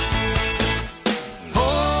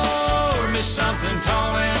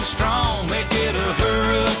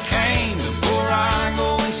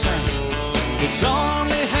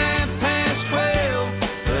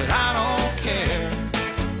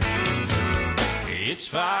It's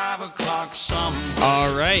 5 o'clock somewhere.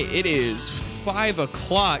 All right, it is 5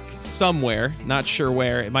 o'clock somewhere. Not sure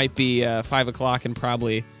where. It might be 5 o'clock in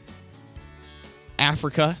probably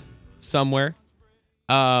Africa somewhere.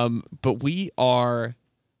 But we are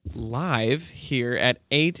live here at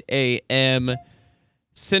 8 a.m.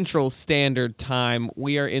 Central Standard Time.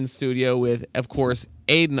 We are in studio with, of course,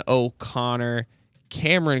 Aidan O'Connor,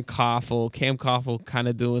 Cameron Koffel. Cam Koffel kind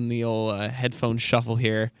of doing the old headphone shuffle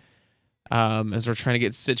here as we're trying to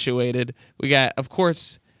get situated. We got, of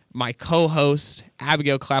course, my co-host,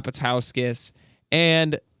 Abigail Klapatowskis,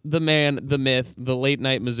 and the man, the myth, the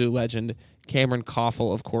late-night Mizzou legend, Cameron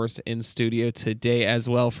Koffel, of course, in studio today as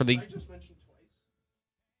well for the... I just mentioned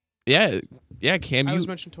twice. Yeah, Cam. I was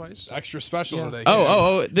mentioned twice. Extra special today.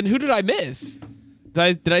 Oh. Then who did I miss?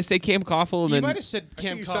 Did I say Cam Koffel? And You then might have said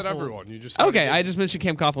Cam You Koffel. said everyone. You just okay. I just mentioned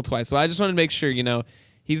Cam Koffel twice. Well, I just wanted to make sure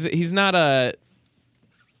he's not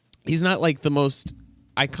like the most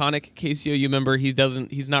iconic KCOU member.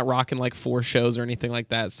 He's not rocking like 4 shows or anything like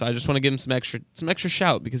that. So I just want to give him some extra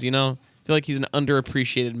shout because I feel like he's an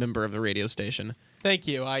underappreciated member of the radio station. Thank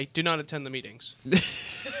you. I do not attend the meetings.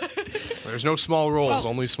 There's no small roles,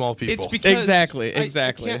 only small people. It's because Exactly. I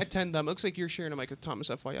can't attend them. It looks like you're sharing a mic with Thomas,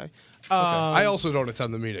 FYI. I also don't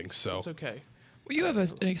attend the meetings, so It's okay. Well, you have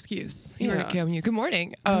an excuse. You're Yeah. right, Cam. Good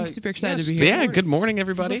morning. I'm super excited yes. to be here. Yeah. Good morning,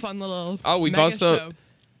 everybody. It's a fun little We've mega also show.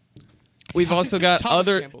 we've also got Thomas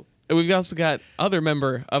Campbell. We've also got other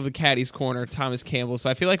member of the Caddy's Corner, Thomas Campbell.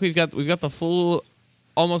 So I feel like we've got the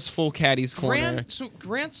almost full Caddy's Corner.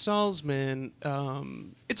 Grant Salzman,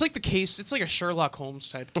 it's like the case. It's like a Sherlock Holmes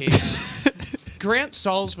type case. Grant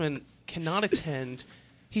Salzman cannot attend.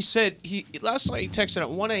 He said last night he texted at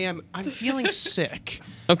 1 a.m. I'm feeling sick.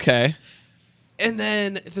 Okay. And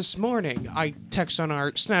then this morning, I text on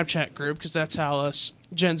our Snapchat group because that's how us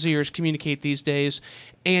Gen Zers communicate these days.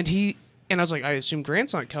 And I was like, I assume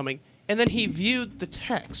Grant's not coming. And then he viewed the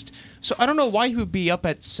text. So I don't know why he would be up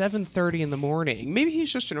at 7:30 in the morning. Maybe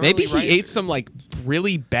he's just an early Maybe he riser. ate some like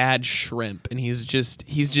really bad shrimp and he's just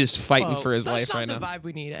fighting Well, for his That's life not right the now. vibe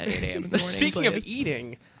we need at 8 a.m. in the morning. Speaking of Blaise.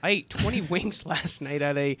 eating, I ate 20 wings last night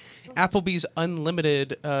at a Applebee's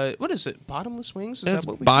Unlimited. What is it? Bottomless wings? Is It's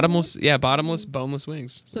that what we bottomless, bottomless, boneless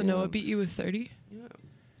wings. So Noah beat you with 30?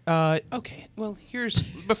 Okay, well,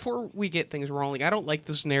 before we get things rolling, I don't like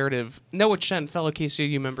this narrative. Noah Chen, fellow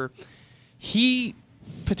KCOU member, he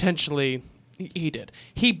potentially, he did.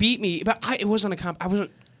 He beat me, but it wasn't I wasn't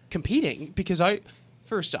competing because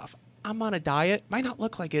first off, I'm on a diet. Might not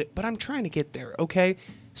look like it, but I'm trying to get there, okay?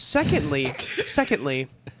 Secondly,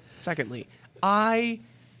 I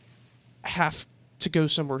have to go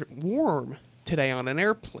somewhere warm today on an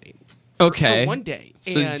airplane. Okay. For one day.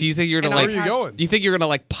 So And- do you think you're gonna and I like? Where are you going? Do you think you're gonna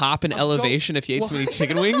like pop an elevation if you ate too many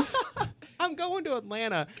chicken wings? I'm going to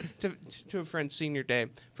Atlanta to a friend's senior day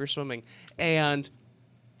for swimming, and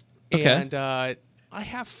I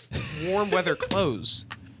have warm weather clothes.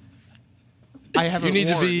 I have. you need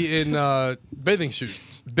to be in bathing suit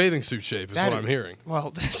shape is That what I'm hearing.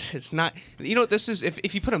 Well, this is not. You know what this is?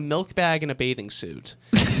 If you put a milk bag in a bathing suit,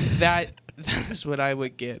 that is what I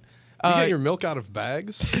would get. You get your milk out of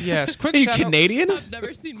bags? Yes. Quick Are you shout Canadian? I've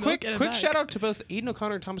never seen milk Quick in a quick bag. shout out to both Aidan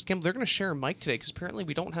O'Connor and Thomas Campbell. They're going to share a mic today because apparently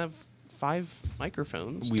we don't have 5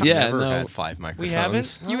 microphones. We've Yeah, never no. had 5 microphones. We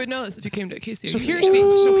haven't. You would know this if you came to KCOU. So here's okay,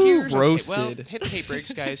 well, roasted. hit tape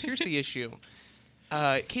breaks, guys. Here's the issue.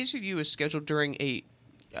 KCU is scheduled during a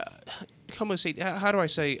how do I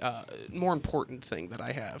say more important thing that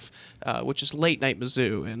I have, which is late night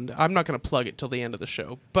Mizzou, and I'm not going to plug it till the end of the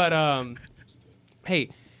show. But hey,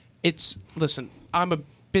 listen, I'm a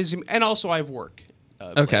busy, and also I have work.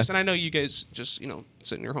 Okay. Blaise, and I know you guys just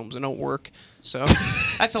sit in your homes and don't work, so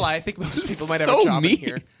that's a lie. I think most people might have So a job mean. in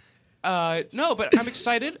here. No, but I'm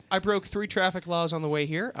excited. I broke 3 traffic laws on the way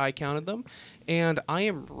here. I counted them, and I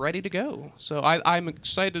am ready to go. So I'm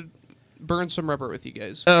excited to burn some rubber with you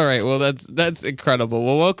guys. All right, well that's incredible.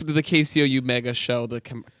 Well, welcome to the KCOU Mega Show, the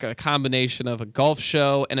combination of a golf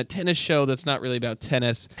show and a tennis show that's not really about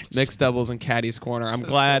tennis, mixed doubles and Caddy's Corner. I'm So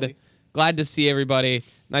glad silly. to see everybody.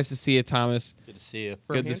 Nice to see you, Thomas. Good to see you.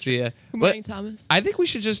 Good to see you. Good morning, Thomas. I think we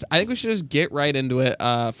should just get right into it.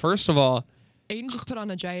 First of all, Aiden just put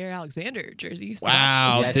on a Jair Alexander jersey. So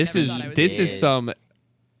wow, that's Yes, this I is never thought I would this see. is some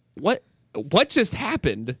what just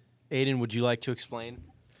happened? Aiden, would you like to explain?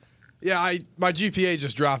 Yeah, my GPA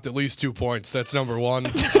just dropped at least 2 points. That's number one.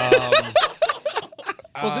 Well,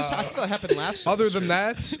 I thought that happened last Other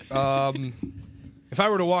semester. than that, if I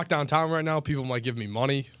were to walk downtown right now, people might give me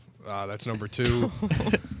money. That's number 2.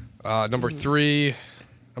 Number 3,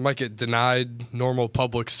 I might get denied normal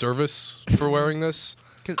public service for wearing this.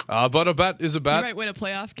 But a bet is a You bet. might win a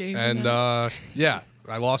playoff game. And yeah,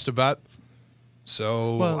 I lost a bet.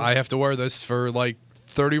 So Well- I have to wear this for like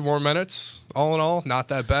 30 more minutes. All in all, not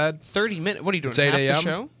that bad. 30 minutes. What are you doing? It's 8 half the a.m.?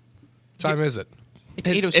 show? What time is it? It's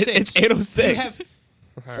 8:06. It's 8:06.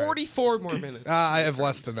 You have 44 more minutes. I have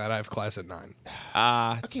less than that. I have class at 9.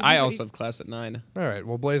 Okay, I you also ready? have class at 9. All right.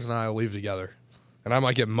 Well, Blaise and I will leave together. And I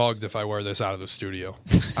might get mugged if I wear this out of the studio.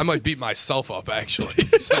 I might beat myself up, actually.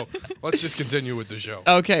 So let's just continue with the show.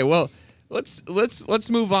 Okay, well, let's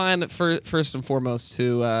move on first and foremost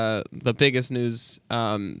to the biggest news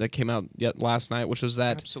that came out last night, which was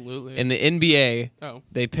that Absolutely. in the NBA, Oh.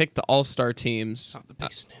 they picked the All-Star teams, Not the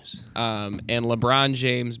biggest news. and LeBron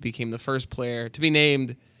James became the first player to be named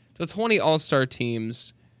to the 20 All-Star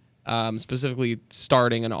teams, specifically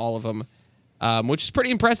starting in all of them, which is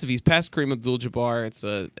pretty impressive. He's past Kareem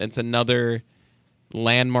Abdul-Jabbar. It's another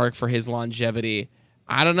landmark for his longevity.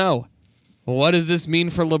 I don't know. What does this mean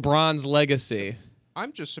for LeBron's legacy?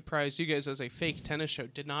 I'm just surprised you guys, as a fake tennis show,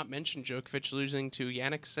 did not mention Djokovic losing to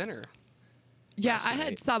Yannick Sinner. yeah, I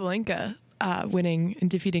had Sabalenka winning and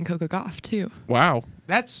defeating Coco Gauff too. Wow.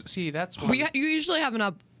 That's one. You usually have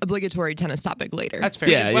an obligatory tennis topic later. That's fair.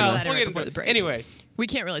 Yeah, you well, know. we'll get Before into the break. Anyway, We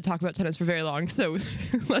can't really talk about tennis for very long, so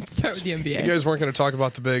let's start with the NBA. You guys weren't going to talk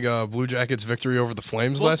about the big Blue Jackets victory over the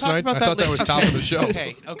Flames we'll last talk night? about I that thought that later. was top of the show.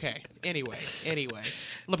 Okay. Anyway,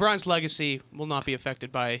 LeBron's legacy will not be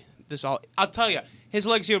affected by this. I'll tell you, his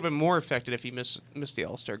legacy would have been more affected if he missed the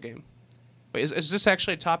All-Star game. Wait, is this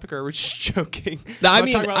actually a topic, or are we just joking? No, I Wanna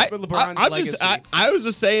mean, talk about LeBron's I'm legacy? I was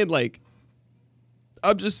just saying, like,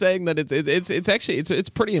 I'm just saying that it's actually it's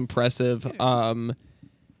pretty impressive.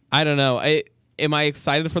 I don't know. Am I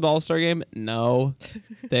excited for the All-Star game? No.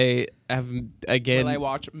 They have again. Will I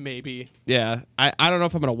watch? Maybe. Yeah, I don't know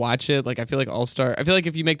if I'm gonna watch it. Like, I feel like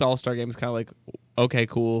if you make the All-Star game, it's kind of like, okay,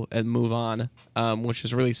 cool, and move on. Which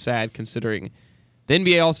is really sad considering the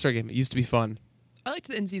NBA All-Star game. It used to be fun. I liked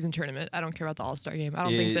the in-season tournament. I don't care about the All-Star game. I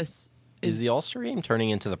don't think this Is the All-Star game turning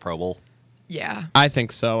into the Pro Bowl? Yeah. I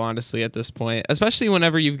think so, honestly, at this point, especially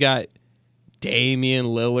whenever you've got Damian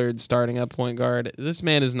Lillard starting at point guard. This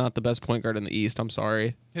man is not the best point guard in the East. I'm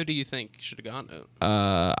sorry. Who do you think should have gone to?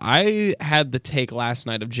 I had the take last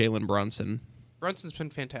night of Jalen Brunson. Brunson's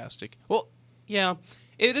been fantastic. Well, yeah,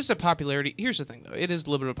 it is a popularity. Here's the thing, though. It is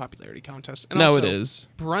a little bit of a popularity contest. And No, also, it is.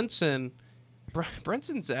 Brunson's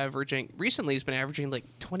recently he's been averaging like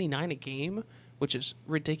 29 a game, which is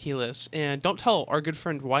ridiculous. And don't tell our good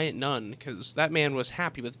friend Wyatt Nunn, because that man was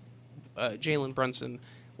happy with Jalen Brunson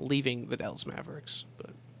leaving the Dallas Mavericks.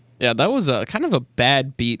 But Yeah, that was a kind of a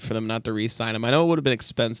bad beat for them not to re-sign him. I know it would have been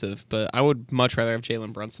expensive, but I would much rather have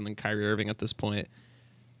Jalen Brunson than Kyrie Irving at this point.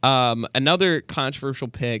 Another controversial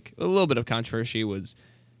pick, a little bit of controversy, was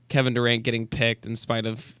Kevin Durant getting picked in spite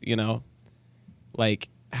of, like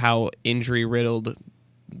how injury riddled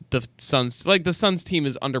the Suns. Like, the Suns team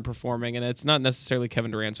is underperforming, and it's not necessarily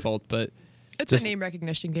Kevin Durant's fault, but It's just- a name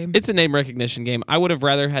recognition game. it's a name recognition game. I would have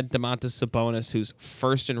rather had Domantas Sabonis, who's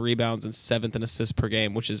first in rebounds and seventh in assists per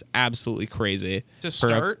game, which is absolutely crazy To for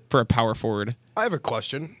start? a power forward. I have a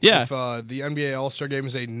question. Yeah. If the NBA All-Star game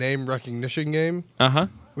is a name recognition game, Uh-huh.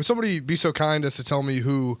 would somebody be so kind as to tell me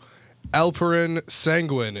who Alperen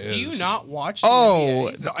Sengun is? do you not watch the Oh,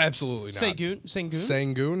 NBA? no, absolutely not. Sengun?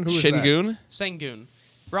 Sengun? Who is that? Shingun? Sengun.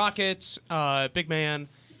 Rockets, big man.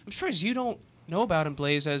 I'm surprised you don't know about him,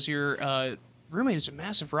 Blaise, as your roommate is a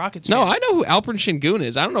massive Rockets No, fan. I know who Alperen Shingun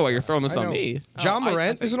is. I don't know why you're throwing this I on know. me. John Oh, I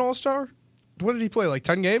Morant think- is an All-Star? What did he play, like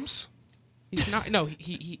 10 games? He's not. No,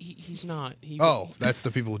 he's not. Oh, that's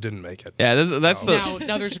the people who didn't make it. Yeah, that's the...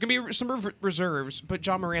 Now there's gonna be some reserves, but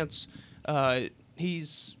John Morant's he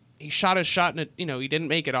shot his shot and it, he didn't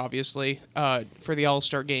make it obviously for the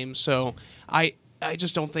All-Star game. So I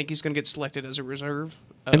just don't think he's gonna get selected as a reserve.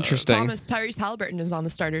 Interesting. Thomas Tyrese Halliburton is on the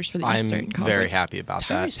starters for the I'm Eastern Conference. very happy about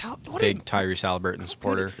that. Big Tyrese Halliburton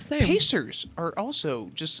supporter. Same. Pacers are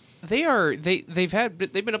also just they've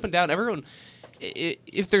been up and down. Everyone,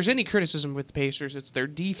 if there's any criticism with the Pacers, it's their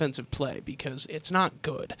defensive play because it's not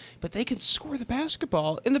good. But they can score the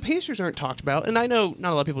basketball, and the Pacers aren't talked about. And I know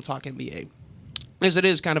not a lot of people talk NBA, as it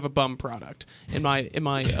is kind of a bum product in my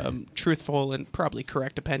truthful and probably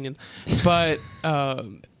correct opinion. But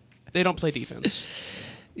they don't play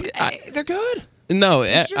defense. They're good. No,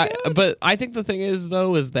 Pacers are good. but I think the thing is,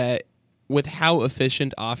 though, is that with how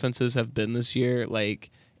efficient offenses have been this year, like,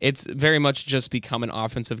 it's very much just become an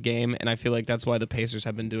offensive game, and I feel like that's why the Pacers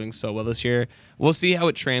have been doing so well this year. We'll see how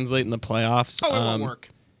it translates in the playoffs. Oh, it won't work.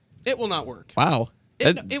 It will not work. Wow.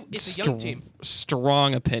 It's a young team.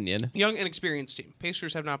 Strong opinion. Young and experienced team.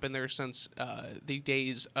 Pacers have not been there since the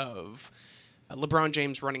days of LeBron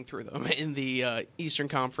James running through them in the Eastern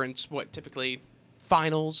Conference. What, typically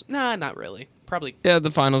finals? Nah, not really. Probably. Yeah,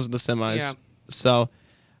 the finals and the semis. Yeah. So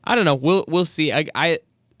I don't know. We'll see. I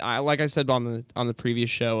like I said on the previous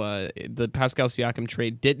show, the Pascal Siakam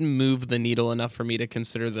trade didn't move the needle enough for me to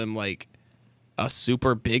consider them like a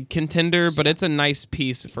super big contender, but it's a nice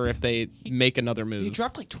piece for if they make another move. He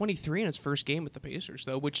dropped like 23 in his first game with the Pacers,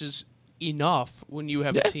 though, which is enough when you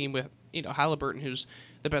have a team with Halliburton, who's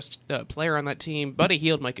the best player on that team. Buddy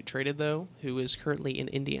Hield might get traded, though, who is currently an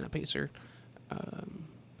Indiana Pacer.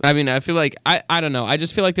 I mean, I feel like I don't know. I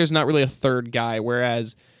just feel like there's not really a third guy.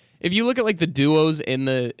 Whereas if you look at like the duos in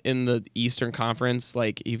the Eastern Conference,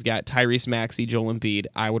 like you've got Tyrese Maxey, Joel Embiid.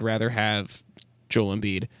 I would rather have Joel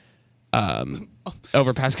Embiid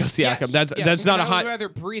over Pascal Siakam. That's not a hot. I'd rather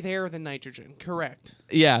breathe air than nitrogen. Correct.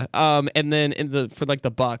 Yeah. And then for like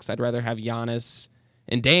the Bucks, I'd rather have Giannis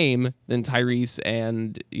and Dame than Tyrese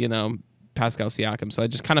and Pascal Siakam. So I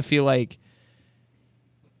just kind of feel like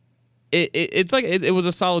it's like it was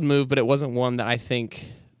a solid move, but it wasn't one that I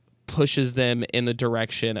think pushes them in the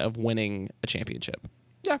direction of winning a championship.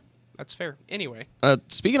 Yeah, that's fair. Anyway,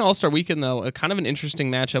 speaking of All-Star Weekend, though, a kind of an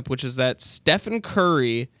interesting matchup, which is that Stephen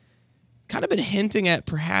Curry kind of been hinting at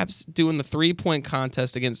perhaps doing the 3-point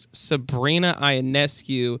contest against Sabrina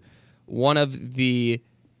Ionescu, one of the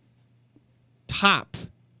top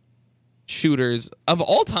shooters of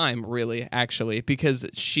all time, really, actually, because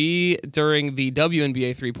she, during the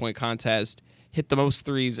WNBA 3-point contest, hit the most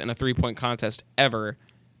threes in a 3-point contest ever,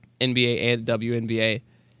 NBA and WNBA.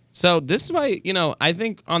 So this might, I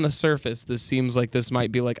think on the surface, this seems like this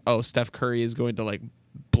might be like, oh, Steph Curry is going to like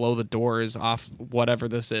blow the doors off whatever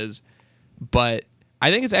this is. But I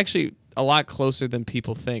think it's actually a lot closer than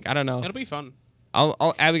people think. I don't know. It'll be fun.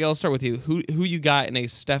 Abigail, I'll start with you. Who you got in a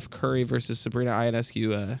Steph Curry versus Sabrina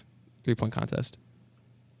Ionescu 3-point contest?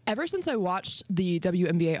 Ever since I watched the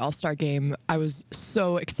WNBA All-Star Game, I was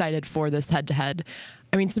so excited for this head-to-head.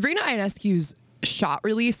 I mean, Sabrina Ionescu's shot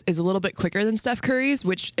release is a little bit quicker than Steph Curry's,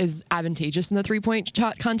 which is advantageous in the 3-point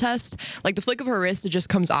shot contest. Like the flick of her wrist, it just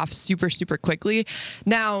comes off super, super quickly.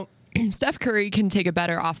 Now, Steph Curry can take a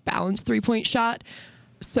better off-balance 3-point shot.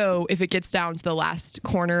 So if it gets down to the last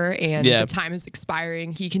corner and the time is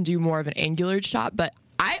expiring, he can do more of an angular shot. But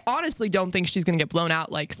I honestly don't think she's going to get blown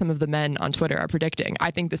out like some of the men on Twitter are predicting.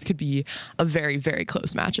 I think this could be a very, very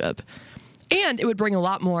close matchup. And it would bring a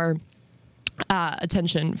lot more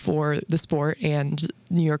attention for the sport and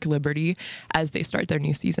New York Liberty as they start their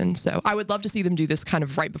new season. So I would love to see them do this kind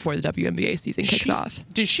of right before the WNBA season kicks off.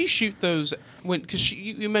 Did she shoot those when? Because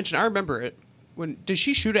you mentioned, I remember it. Did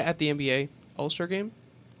she shoot it at the NBA All-Star Game?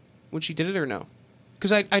 When she did it or no?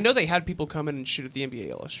 Because I know they had people come in and shoot at the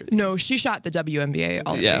NBA All-Star Game. No, she shot the WNBA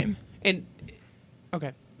All-Star Game. And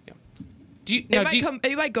okay.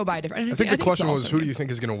 It might go by different. I think the question was, who do you think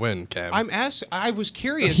is going to win, Cam? I was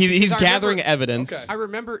curious. He's gathering evidence. Okay.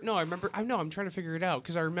 I'm trying to figure it out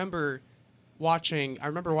because I remember watching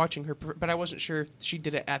her, but I wasn't sure if she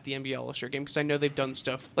did it at the NBA All-Star Game because I know they've done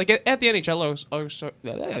stuff like at the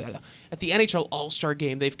NHL All-Star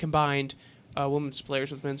Game. They've combined women's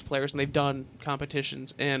players with men's players, and they've done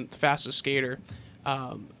competitions and the fastest skater,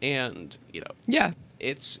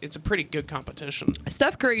 It's a pretty good competition.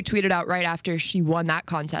 Steph Curry tweeted out right after she won that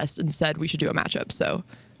contest and said we should do a matchup,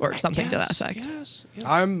 or something to that effect. Yes.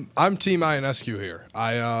 I'm Team Ionescu here.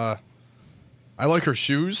 I like her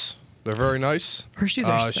shoes. They're very nice. Her shoes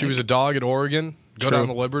are sick. She was a dog at Oregon. Go True. down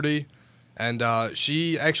the Liberty, and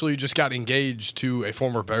she actually just got engaged to a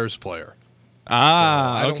former Bears player.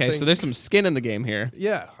 So there's some skin in the game here.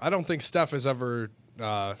 Yeah, I don't think Steph has ever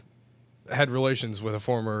had relations with a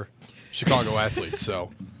former Chicago athlete,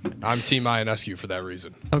 so I'm Team Ionescu for that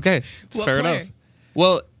reason. Okay, What fair player? enough.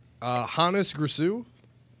 Well, Hannes Grisou.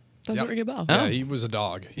 Doesn't ring a bell. Yeah, he was a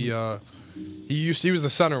dog. He was the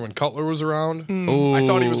center when Cutler was around. Ooh. I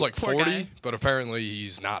thought he was like Poor 40, guy. but apparently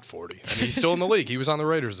he's not 40, and he's still in the league. He was on the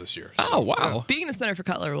Raiders this year. So, oh wow, Being the center for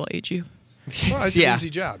Cutler will age you. well, it's an easy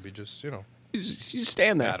job. You just you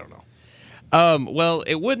stand there. I don't know. Well,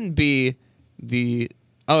 it wouldn't be the.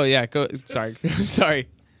 Oh yeah, go. Sorry, sorry.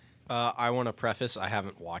 I want to preface, I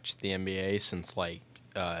haven't watched the NBA since, the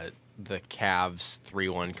Cavs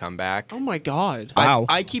 3-1 comeback. Oh, my God. Wow.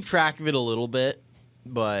 I keep track of it a little bit,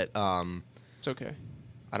 but It's okay.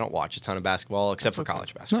 I don't watch a ton of basketball, except for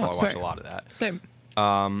college basketball. that's I watch fair. a lot of that. Same.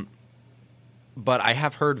 But I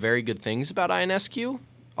have heard very good things about Ionescu.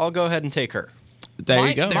 I'll go ahead and take her. There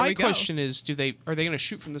you go. There My we go. question is, are they going to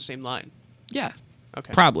shoot from the same line? Yeah.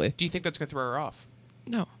 Okay. Probably. Do you think that's going to throw her off?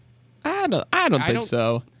 No. I don't think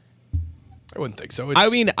so. I wouldn't think so. I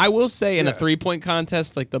mean, I will say in a Yeah. 3-point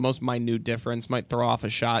contest, like the most minute difference might throw off a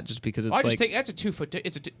shot just because it's I just like think that's a 2 foot.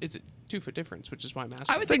 It's a 2 foot difference, which is why I'm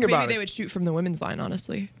asking. I would Think think maybe about they it. would shoot from the women's line,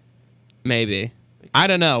 honestly. maybe. I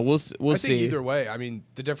don't know. We'll I think see. either way. I mean,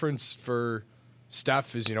 the difference for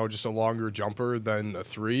Steph is, just a longer jumper than a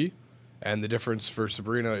 3. And the difference for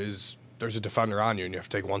Sabrina is there's a defender on you and you have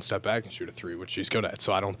to take one step back and shoot a 3, which she's good at.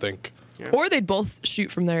 So I don't think, Or they'd both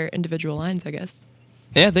shoot from their individual lines, I guess.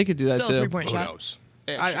 Yeah, they could do that Still too. a 3-point who shot. knows?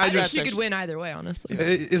 I think she could win either way, honestly.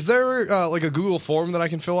 Is there like a Google form that I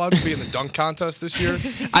can fill out to be in the dunk contest this year?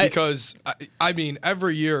 Because I mean,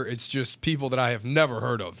 every year it's just people that I have never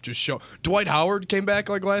heard of. Just show. Dwight Howard came back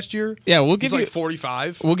like last year. Yeah, we'll give He's you like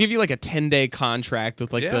 45. We'll give you like a 10-day contract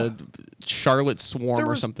with like Yeah. the Charlotte Swarm There or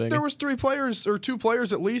was something. There was 3 players or 2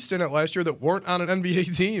 players at least in it last year that weren't on an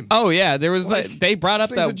NBA team. Oh yeah, there was Like, they brought up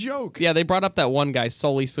this thing's that a joke. Yeah, they brought up that one guy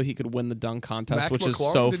solely so he could win the dunk contest, Mac which is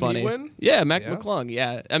McClung, so didn't he funny. win? Yeah, Mac Yeah. McClung.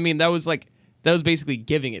 Yeah, I mean that was basically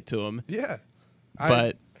giving it to him. Yeah.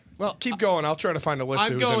 But Well, Keep going. I'll try to find a list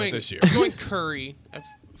I'm of who's in going. it this year. I'm going Curry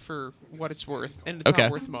for what it's worth, and it's Okay.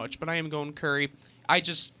 not worth much. But I am going Curry.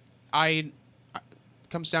 It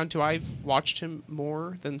comes down to I've watched him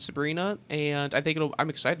more than Sabrina, and I think I'm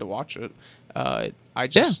excited to watch it.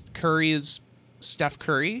 Curry is Steph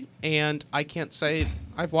Curry, and I can't say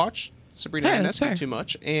I've watched Sabrina Yeah, that's Ionescu fair. too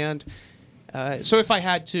much, and so if I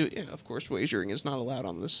had to, of course, wagering is not allowed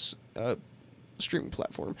on this streaming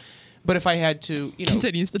platform. But if I had to,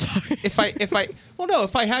 Continues to talk. if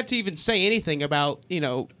I had to even say anything about,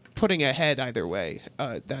 putting a head either way,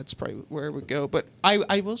 that's probably where it would go. But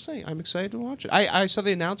I will say I'm excited to watch it. I saw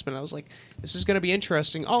the announcement. I was like, this is going to be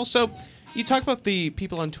interesting. Also, you talk about the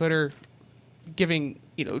people on Twitter giving,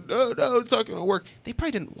 no, it's not going to work. They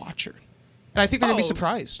probably didn't watch her. And I think they're going to be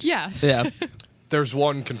surprised. Yeah. yeah, There's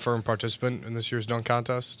one confirmed participant in this year's dunk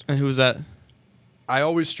contest. and who was that? I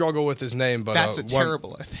always struggle with his name, but That's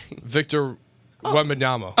terrible, I think. Victor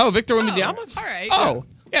Wembanyama. Oh, Victor Wembanyama. All right. Oh,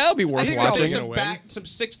 yeah, that'll be I worth think watching. there's watching. Gonna win. some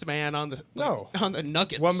sixth man on the No. on the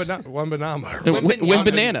Nuggets. Wembanyama. Win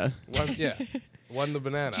banana. Yeah. Won the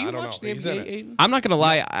banana. Do you I don't watch know. the He's in NBA, it. Aidan? I'm not gonna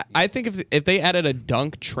lie. I think if they added a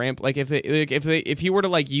dunk like if he were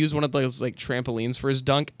to use one of those trampolines for his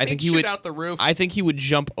dunk, I think He'd he shoot would out the roof. I think he would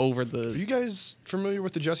jump over Are the. you guys familiar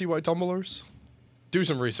with the Jesse White tumblers? Do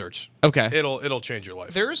some research. Okay. It'll change your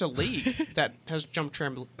life. There is a league that has jumped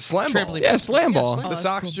Slam ball. trampoline. Yeah, slam ball. The that's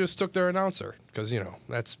Sox cool. just took their announcer because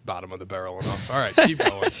that's bottom of the barrel enough. All right, keep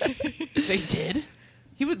going. They did.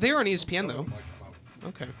 They were on ESPN though.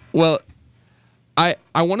 Okay. Well, I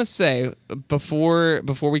want to say before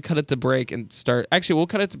we cut it to break and start. Actually, we'll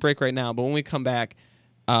cut it to break right now. But when we come back,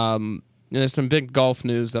 there's some big golf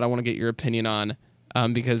news that I want to get your opinion on.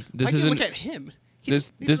 Because this I can isn't. look at him. He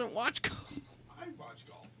this- doesn't watch golf. I watch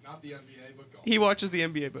golf, not the NBA, but golf. He watches the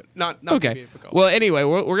NBA, but not Okay. the NBA, but golf. Well, anyway,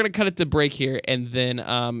 we're gonna cut it to break here, and then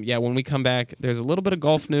when we come back, there's a little bit of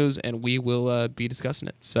golf news, and we will be discussing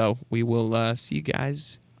it. So we will see you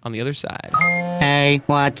guys on the other side. Hey,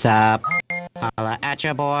 what's up? Holla at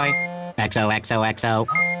ya, boy.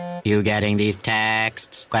 XOXOXO. You getting these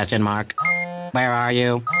texts? Question mark. Where are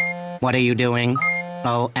you? What are you doing?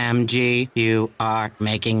 OMG, you are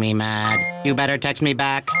making me mad. You better text me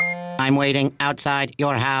back. I'm waiting outside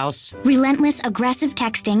your house. Relentless, aggressive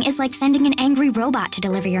texting is like sending an angry robot to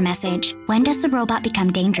deliver your message. When does the robot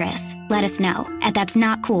become dangerous? Let us know at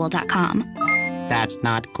that'snotcool.com. That's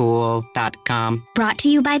not cool.com. Brought to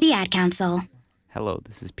you by the Ad Council. Hello,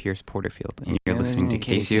 this is Pierce Porterfield, and you're listening to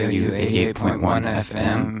KCOU 88.1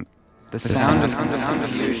 FM, the sound of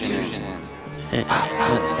confusion.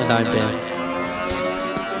 And I'm Ben.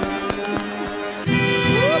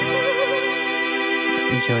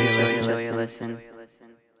 Enjoy your listen.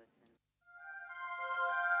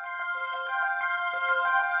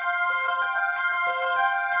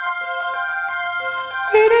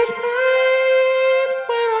 Late at night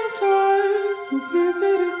when I'm tired, you'll be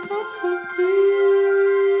there to comfort me.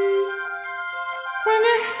 When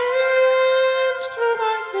your hands through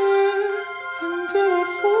my hair until I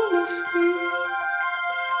fall asleep.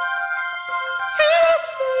 And it's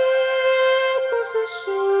supposed to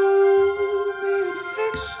show me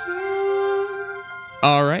affection.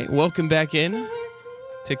 All right, welcome back in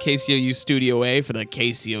to KCOU Studio A for the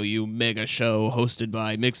KCOU Mega Show, hosted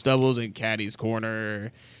by Mixed Doubles and Caddy's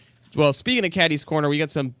Corner. Well, speaking of Caddy's Corner, we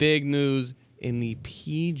got some big news in the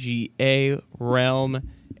PGA realm,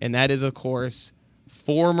 and that is, of course,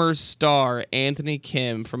 former star Anthony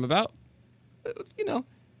Kim from about,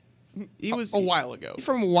 he was a while ago.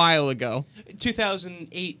 From a while ago.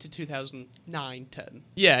 2008 to 2009, 10.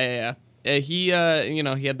 Yeah. He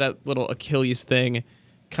had that little Achilles thing,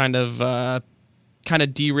 kind of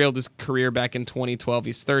derailed his career back in 2012.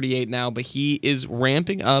 He's 38 now, but he is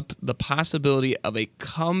ramping up the possibility of a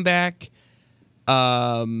comeback. He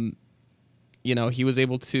was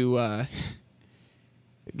able to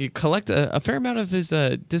collect a fair amount of his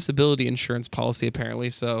disability insurance policy, apparently.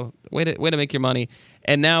 So way to make your money.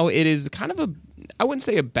 And now it is kind of I wouldn't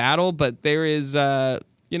say a battle, but there is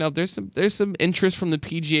there's some interest from the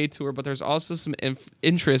PGA Tour, but there's also some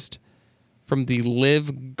interest from the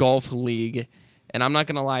Live Golf League. And I'm not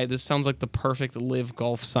gonna lie, this sounds like the perfect Live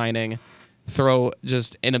Golf signing. Throw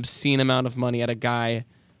just an obscene amount of money at a guy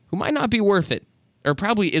who might not be worth it, or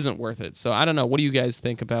probably isn't worth it. So I don't know. What do you guys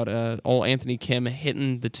think about old Anthony Kim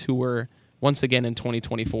hitting the tour once again in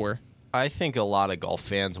 2024? I think a lot of golf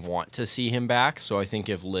fans want to see him back, so I think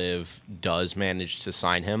if Liv does manage to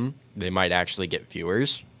sign him, they might actually get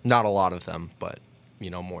viewers. Not a lot of them, but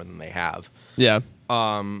more than they have. Yeah.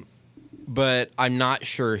 But I'm not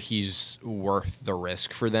sure he's worth the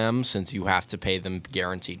risk for them, since you have to pay them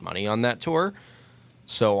guaranteed money on that tour.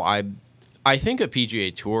 So I think a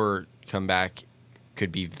PGA Tour comeback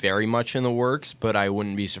could be very much in the works, but I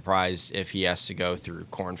wouldn't be surprised if he has to go through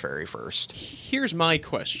Korn Ferry first. Here's my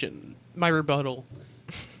question, my rebuttal.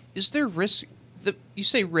 Is there risk? You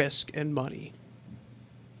say risk and money.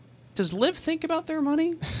 Does Liv think about their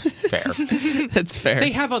money? Fair. That's fair.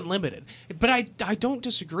 They have unlimited. But I don't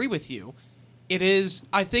disagree with you.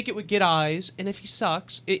 I think it would get eyes, and if he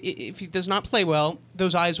sucks, if he does not play well,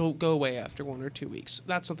 those eyes will go away after 1 or 2 weeks.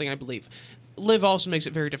 That's something I believe. Liv also makes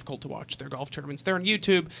it very difficult to watch their golf tournaments. They're on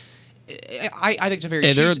YouTube. I think it's a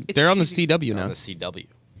very they're on the CW now. On the CW.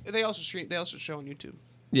 They also show on YouTube.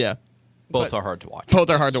 Yeah. Both are hard to watch. Both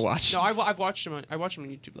are hard to watch. No, I've watched them. I watched them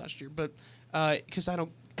on YouTube last year, but because I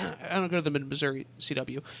don't go to the Mid-Missouri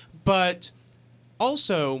CW. But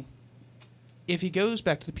also, if he goes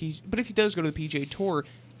back to if he does go to the PGA Tour,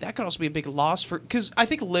 that could also be a big loss because I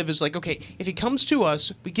think Liv is like, okay, if he comes to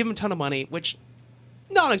us, we give him a ton of money, which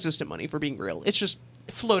non-existent money for being real. It's just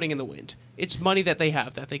floating in the wind. It's money that they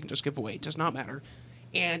have that they can just give away. It does not matter.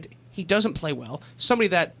 And he doesn't play well. Somebody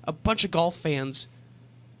that a bunch of golf fans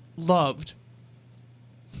loved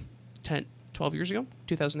 12 years ago,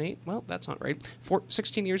 2008. Well, that's not right.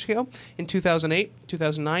 16 years ago, in 2008,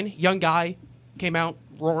 2009, young guy came out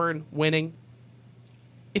roaring, winning.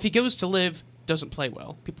 If he goes to Liv, doesn't play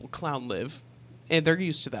well, people clown Liv, and they're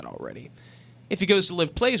used to that already. If he goes to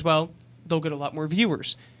Liv, plays well, they'll get a lot more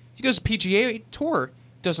viewers. If he goes to PGA Tour,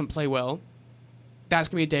 doesn't play well, that's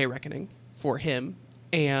going to be a day of reckoning for him.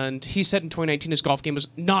 And he said in 2019 his golf game was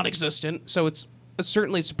non-existent, so it's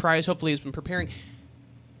certainly a surprise. Hopefully he's been preparing.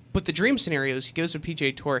 But the dream scenario is he goes to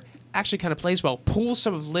PGA Tour, actually kind of plays well, pulls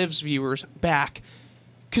some of Liv's viewers back,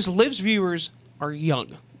 because Liv's viewers are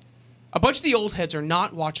young. A bunch of the old heads are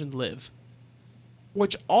not watching Liv,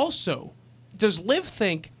 which also, does Liv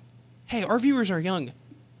think, hey, our viewers are young.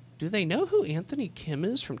 Do they know who Anthony Kim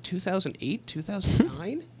is from 2008,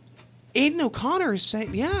 2009? Aidan O'Connor is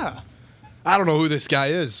saying, yeah. I don't know who this guy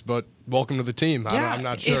is, but welcome to the team. I'm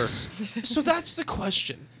not sure. So that's the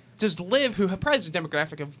question. Does Liv, who probably has a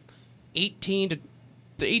demographic of 18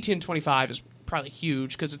 to 25 is probably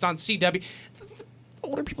huge because it's on CW.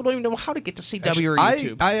 Older people don't even know how to get to CW or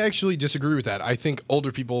YouTube. I actually disagree with that. I think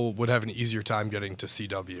older people would have an easier time getting to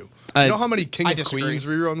CW. You know how many King of Queens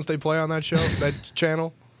reruns they play on that show, that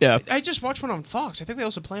channel? Yeah. I just watched one on Fox. I think they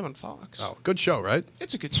also play them on Fox. Oh, good show, right?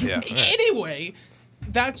 It's a good show. Yeah, right. Anyway,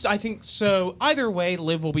 I think so. Either way,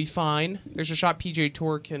 Liv will be fine. There's a shot PGA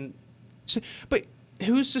Tour can. But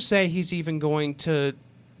who's to say he's even going to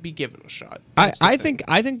be given a shot? I think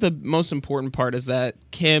the most important part is that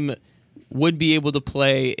Kim would be able to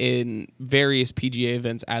play in various PGA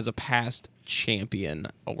events as a past champion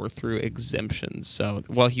or through exemptions. So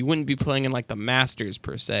while he wouldn't be playing in like the Masters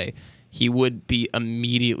per se, he would be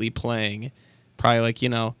immediately playing probably like,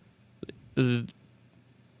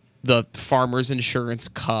 the Farmers Insurance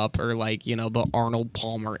Cup or like, the Arnold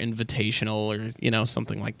Palmer Invitational or,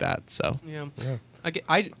 something like that. So yeah.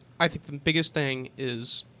 I think the biggest thing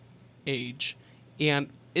is age. And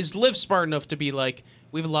is Liv smart enough to be like,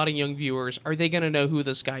 we have a lot of young viewers. Are they going to know who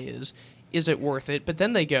this guy is? Is it worth it? But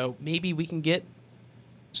then they go, maybe we can get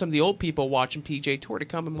some of the old people watching PGA Tour to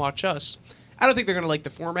come and watch us. I don't think they're going to like the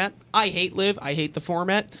format. I hate Liv. I hate the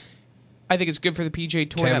format. I think it's good for the PGA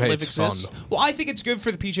Tour that Liv exists. Well, I think it's good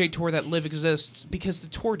for the PGA Tour that Liv exists because the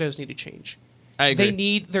tour does need to change. I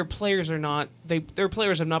agree. Their players have not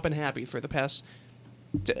been happy for the past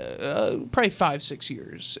probably 5-6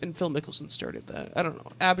 years, and Phil Mickelson started that. I don't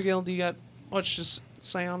know. Abigail, do you got much to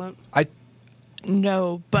say on it?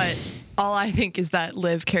 No, but all I think is that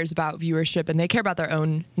Liv cares about viewership, and they care about their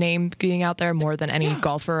own name being out there more than any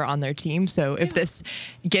golfer on their team. So if this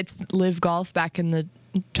gets Liv Golf back in the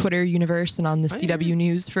Twitter universe and on the CW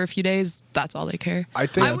News for a few days, that's all they care.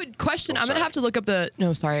 I would question. I'm going to have to look up the.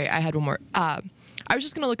 No, sorry, I had one more. I was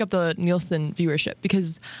just going to look up the Nielsen viewership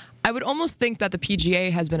because I would almost think that the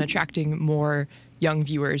PGA has been attracting more young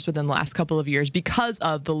viewers within the last couple of years because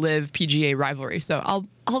of the Liv PGA rivalry. So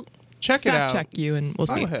I'll check it out. Check you, and we'll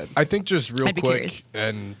see. I think just real quick, curious.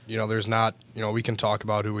 and there's not, we can talk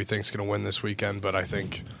about who we think's going to win this weekend, but I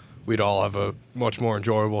think we'd all have a much more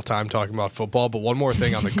enjoyable time talking about football. But one more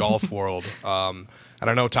thing on the golf world, and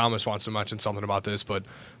I know Thomas wants to mention something about this, but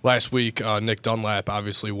last week Nick Dunlap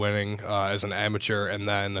obviously winning as an amateur, and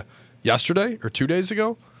then yesterday or 2 days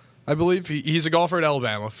ago, I believe he's a golfer at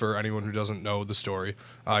Alabama. For anyone who doesn't know the story,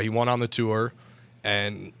 he won on the tour,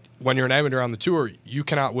 and when you're an amateur on the tour, you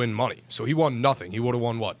cannot win money. So he won nothing. He would have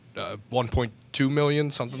won, what, 1.2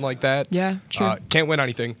 million, something like that? Yeah, true. Can't win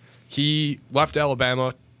anything. He left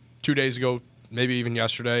Alabama 2 days ago, maybe even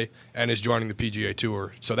yesterday, and is joining the PGA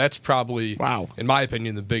Tour. So that's probably, in my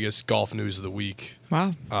opinion, the biggest golf news of the week.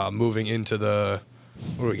 Wow. Moving into what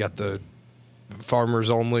do we got, the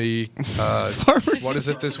Farmers Only. What is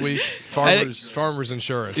it this week? Farmers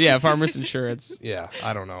Insurance. Yeah, Farmers Insurance. Yeah,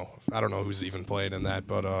 I don't know. I don't know who's even playing in that,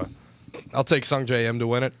 but I'll take Sung J M to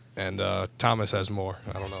win it, and Thomas has more.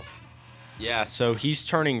 I don't know. Yeah, so he's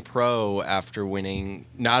turning pro after winning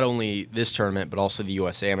not only this tournament, but also the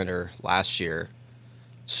U.S. Amateur last year.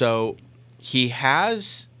 So he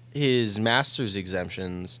has his Masters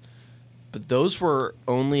exemptions, but those were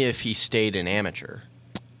only if he stayed an amateur.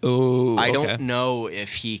 Oh, I don't know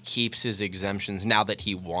if he keeps his exemptions now that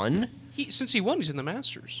he won. Since he won, he's in the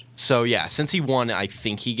Masters. So, yeah, since he won, I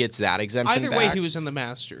think he gets that exemption Either back. way, he was in the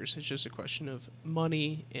Masters. It's just a question of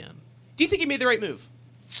money and... Do you think he made the right move?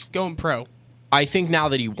 Going pro. I think now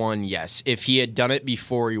that he won, yes. If he had done it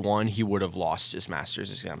before he won, he would have lost his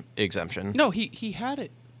Masters exemption. No, he had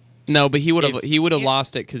it. No, but he would have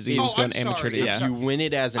lost it because he was going amateur. If you win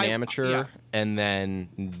it as an amateur and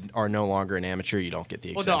then are no longer an amateur, you don't get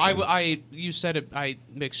the exemption. Well, no, you said it. I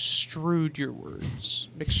misstrued your words.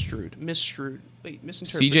 Misstrued. Wait,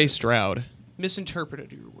 misinterpreted. CJ Stroud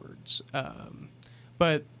misinterpreted your words.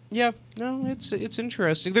 But yeah, no, it's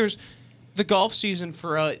interesting. There's the golf season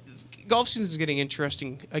for golf season is getting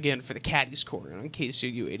interesting again for the Caddies Corner on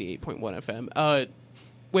KCOU 88.1 FM.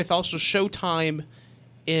 With also Showtime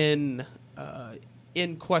in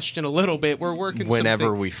question a little bit. We're working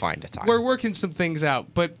whenever we find a time. We're working some things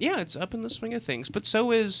out, but yeah, it's up in the swing of things. But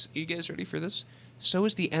so is, you guys ready for this? So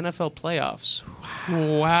is the NFL playoffs.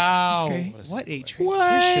 Wow, what a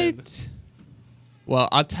transition! What? Well,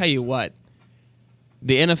 I'll tell you what.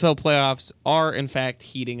 The NFL playoffs are in fact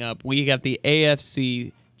heating up. We got the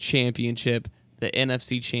AFC Championship, the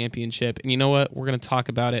NFC Championship, and you know what? We're going to talk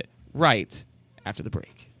about it right after the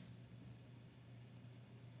break.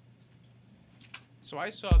 So I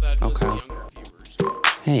saw that was younger viewers.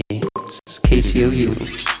 Hey, this is KCOU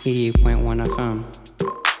 88.1 FM.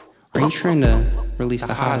 Are you trying to release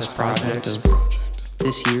the hottest project of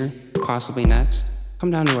this year, possibly next? Come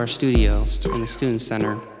down to our studio in the Student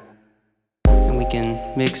Center, and we can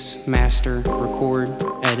mix, master, record,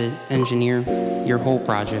 edit, engineer your whole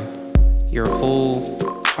project, your whole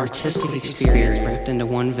artistic experience wrapped into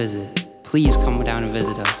one visit. Please come down and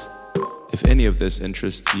visit us. If any of this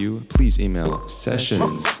interests you, please email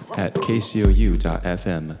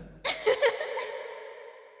sessions@kcou.fm.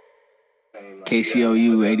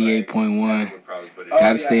 KCOU 88.1.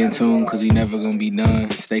 Gotta stay in tune, cause we never gonna be done.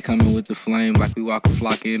 Stay coming with the flame like we walk a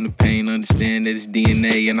flock in the pain. Understand that it's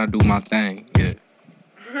DNA and I do my thing, yeah.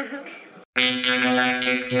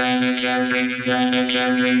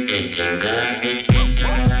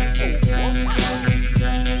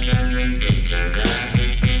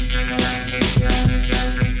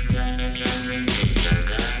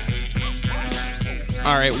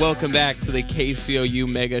 All right, welcome back to the KCOU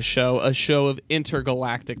Mega Show, a show of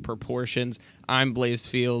intergalactic proportions. I'm Blaise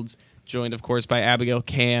Fields, joined, of course, by Abigail,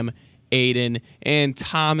 Cam, Aidan, and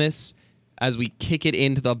Thomas as we kick it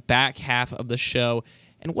into the back half of the show.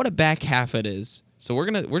 And what a back half it is. So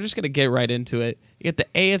we're just gonna get right into it. You get the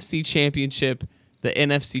AFC Championship, the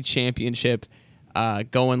NFC Championship,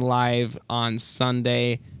 going live on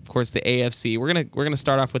Sunday. Of course, the AFC. We're gonna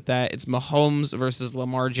start off with that. It's Mahomes versus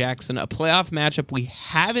Lamar Jackson, a playoff matchup we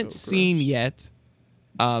haven't seen yet.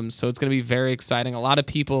 So it's gonna be very exciting. A lot of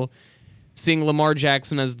people seeing Lamar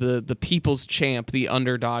Jackson as the people's champ, the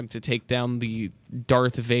underdog to take down the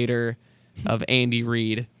Darth Vader of Andy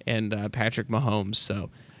Reid and Patrick Mahomes. So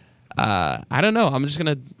I don't know. I'm just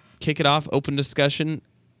gonna kick it off. Open discussion.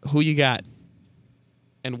 Who you got,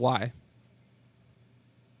 and why?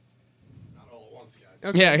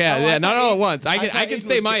 Okay. Yeah. Not all at once. I thought can Aidan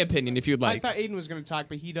say was my gonna- opinion if you'd I like. thought Aidan was going to talk,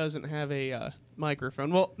 but he doesn't have a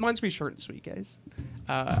microphone. Well, mine's be short and sweet, guys.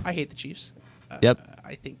 I hate the Chiefs. Yep.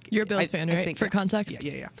 I think You're a Bills fan, right? For context.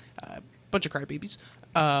 Yeah. Bunch of crybabies.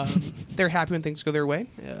 They're happy when things go their way.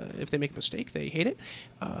 If they make a mistake, they hate it.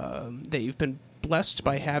 They've been blessed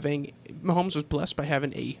by having Mahomes was blessed by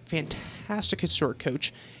having a fantastic historic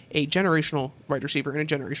coach, a generational wide receiver, and a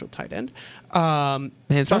generational tight end. Man,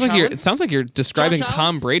 it sounds like you're describing Josh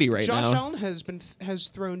Tom Brady right Josh now. Allen has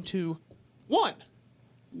thrown to one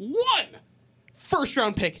first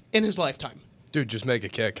round pick in his lifetime. Dude, just make a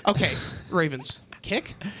kick. Okay, Ravens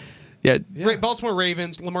kick. Yeah. Baltimore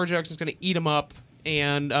Ravens. Lamar Jackson's going to eat him up,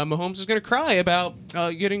 and Mahomes is going to cry about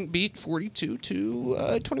getting beat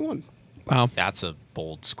 42-21. Wow, that's a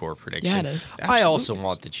bold score prediction. Yeah, it is. I also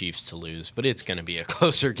want the Chiefs to lose, but it's going to be a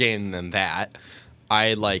closer game than that.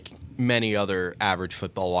 I, like many other average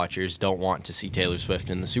football watchers, don't want to see Taylor Swift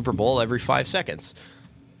in the Super Bowl every 5 seconds.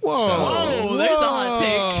 Whoa, there's a hot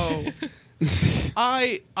take.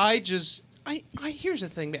 Here's the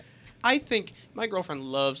thing, man. I think my girlfriend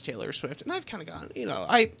loves Taylor Swift, and I've kind of gone,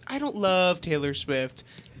 I don't love Taylor Swift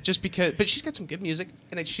just because, but she's got some good music,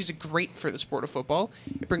 and she's great for the sport of football.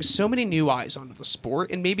 It brings so many new eyes onto the sport,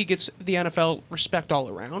 and maybe gets the NFL respect all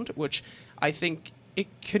around, which I think it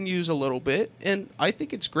can use a little bit. And I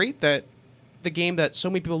think it's great that the game that so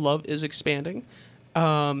many people love is expanding.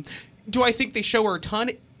 Do I think they show her a ton?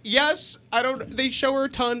 Yes, they show her a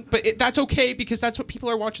ton, but that's okay because that's what people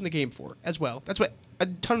are watching the game for as well. That's what a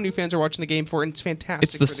ton of new fans are watching the game for, and it's fantastic.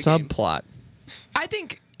 It's the for the subplot. I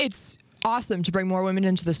think it's awesome to bring more women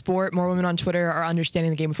into the sport. More women on Twitter are understanding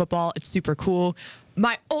the game of football. It's super cool.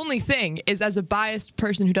 My only thing is, as a biased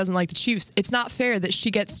person who doesn't like the Chiefs, it's not fair that she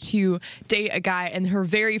gets to date a guy in her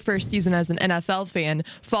very first season as an NFL fan,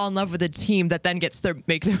 fall in love with a team that then gets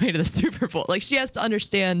make their way to the Super Bowl. Like, she has to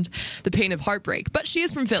understand the pain of heartbreak. But she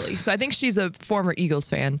is from Philly, so I think she's a former Eagles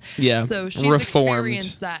fan. Yeah, so she's reformed.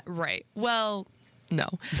 experienced that. Right. Well, no.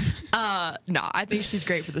 No, I think she's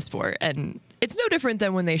great for the sport. And it's no different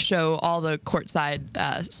than when they show all the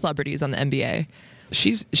courtside celebrities on the NBA.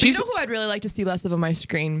 She's You know who I'd really like to see less of on my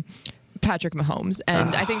screen? Patrick Mahomes.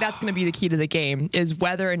 And I think that's going to be the key to the game, is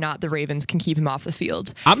whether or not the Ravens can keep him off the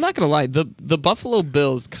field. I'm not going to lie. The Buffalo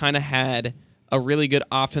Bills kind of had a really good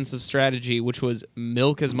offensive strategy, which was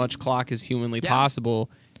milk as much clock as humanly possible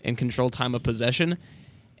and control time of possession.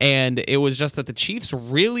 And it was just that the Chiefs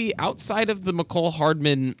really, outside of the McCole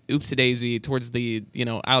Hardman oopsie-daisy towards the,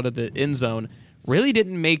 out of the end zone, really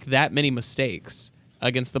didn't make that many mistakes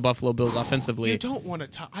against the Buffalo Bills offensively. You don't want to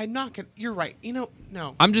talk. I'm not gonna. You're right. No.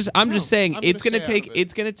 I'm just saying I'm it's gonna gonna stay out take. of it.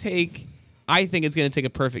 It's gonna take. I think it's gonna take a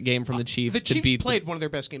perfect game from the Chiefs. The to Chiefs beat played one of their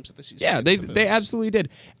best games of the season. Yeah, against the they Bills. absolutely did.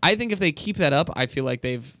 I think if they keep that up, I feel like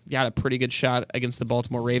they've got a pretty good shot against the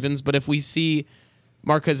Baltimore Ravens. But if we see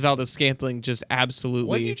Marquez Valdes-Scantling just absolutely,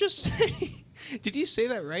 What did you just say? Did you say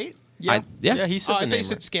that right? Yeah. He said I the thought name. you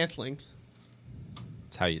said Right. Scantling.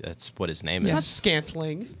 That's what his name It's is. not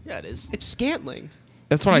Scantling. Yeah, it is. It's Scantling.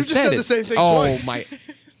 that's what You I just said. said the same thing Oh twice. my,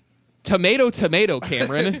 tomato,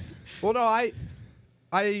 Cameron. Well, no,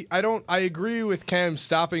 I agree with Cam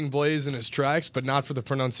stopping Blaise in his tracks, but not for the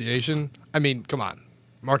pronunciation. I mean, come on.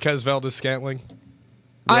 Marquez Valdes-Scantling.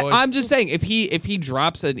 Really? I'm just saying, if he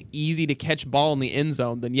drops an easy to catch ball in the end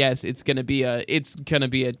zone, then yes, it's gonna be a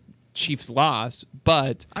Chiefs loss.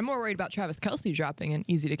 But I'm more worried about Travis Kelce dropping an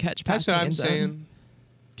easy to catch pass. That's what in the I'm end zone. saying.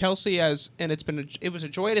 Kelsey it was a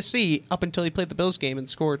joy to see up until he played the Bills game and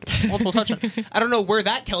scored multiple touchdowns. I don't know where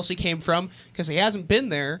that Kelsey came from because he hasn't been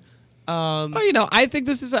there. I think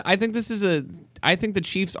the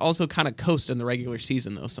Chiefs also kind of coast in the regular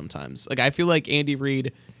season though. Sometimes, like, I feel like Andy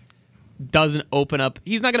Reid doesn't open up.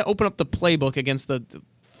 He's not going to open up the playbook against the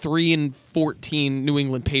 3-14 New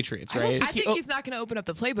England Patriots, right? I think he's not going to open up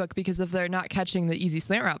the playbook because if they're not catching the easy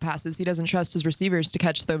slant route passes, he doesn't trust his receivers to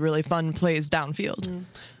catch the really fun plays downfield.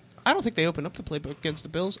 I don't think they open up the playbook against the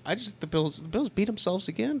Bills. I just think the Bills beat themselves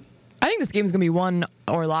again. I think this game is going to be won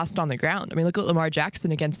or lost on the ground. I mean, look at Lamar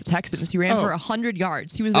Jackson against the Texans. He ran for 100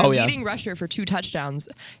 yards. He was the leading rusher for 2 touchdowns.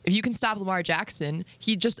 If you can stop Lamar Jackson,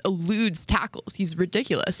 he just eludes tackles. He's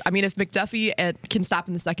ridiculous. I mean, if McDuffie can stop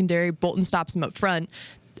in the secondary, Bolton stops him up front,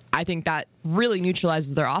 I think that really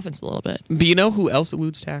neutralizes their offense a little bit. But you know who else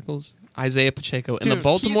eludes tackles? Isaiah Pacheco and Dude,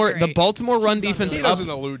 the Baltimore run defense. He doesn't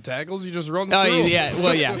elude tackles. He just runs Oh through. yeah,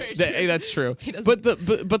 well yeah, that's true. But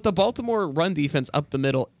the Baltimore run defense up the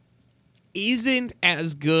middle isn't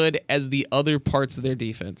as good as the other parts of their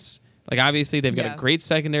defense. Like, obviously they've got a great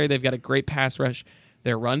secondary, they've got a great pass rush,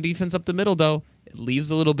 Their run defense up the middle, though, it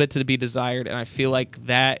leaves a little bit to be desired, and I feel like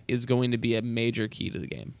that is going to be a major key to the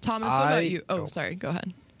game. Thomas, what about you? Oh, sorry. Go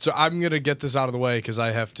ahead. So I'm going to get this out of the way because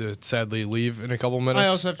I have to sadly leave in a couple minutes. I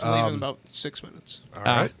also have to leave in about 6 minutes. All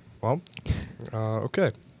right. Well,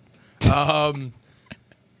 okay.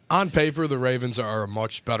 On paper, the Ravens are a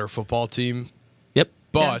much better football team. Yep.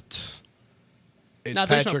 But it's No,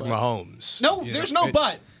 there's no Patrick but. Mahomes. No, You there's know, no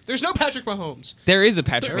but. There's no Patrick Mahomes. There is a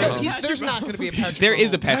Patrick Mahomes. There's not going to be a Patrick There Mahomes.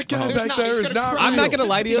 is a Patrick That guy Mahomes. back there He's is gonna not cry. I'm not going to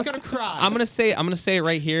lie to you. He's going to cry. I'm going to say it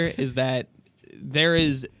right here is that there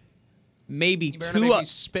is maybe You better two. not make me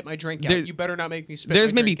spit my drink out. there- You better not make me spit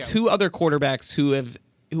There's my maybe drink out. two other quarterbacks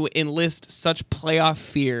who enlist such playoff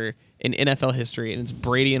fear in NFL history, and it's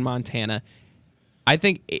Brady and Montana. I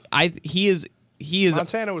think he is.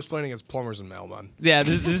 Montana was playing against plumbers and mailmen. Yeah,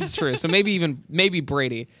 this is true. So maybe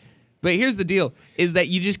Brady. But here's the deal: is that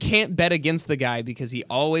you just can't bet against the guy because he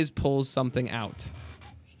always pulls something out.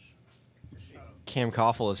 Cam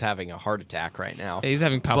Koffel is having a heart attack right now. He's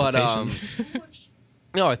having palpitations.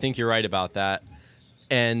 No, I think you're right about that.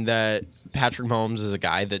 And that Patrick Mahomes is a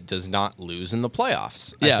guy that does not lose in the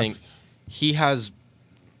playoffs. Yeah. I think he has,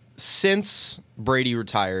 since Brady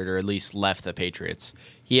retired, or at least left the Patriots,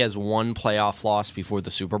 he has one playoff loss before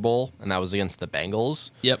the Super Bowl, and that was against the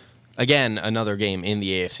Bengals. Yep. Again, another game in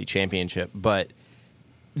the AFC Championship. But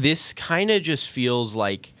this kind of just feels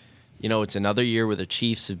like, it's another year where the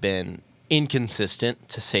Chiefs have been inconsistent,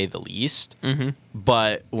 to say the least. Mm-hmm.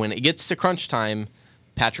 But when it gets to crunch time,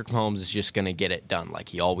 Patrick Mahomes is just going to get it done like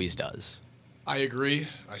he always does. I agree.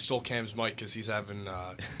 I stole Cam's mic because he's having.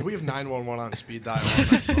 Do we have 911 on speed dial on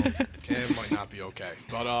that phone? Cam might not be okay.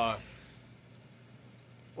 But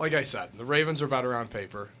like I said, the Ravens are better on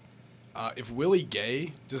paper. If Willie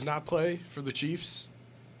Gay does not play for the Chiefs,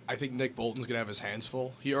 I think Nick Bolton's going to have his hands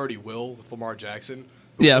full. He already will with Lamar Jackson.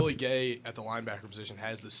 But Willie Gay at the linebacker position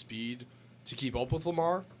has the speed to keep up with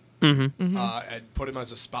Lamar. Mm-hmm. And put him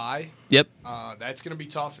as a spy. Yep. That's going to be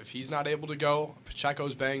tough if he's not able to go.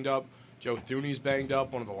 Pacheco's banged up. Joe Thuney's banged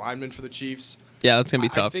up, one of the linemen for the Chiefs. Yeah, that's going to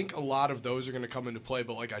be tough. I think a lot of those are going to come into play,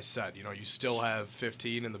 but like I said, you still have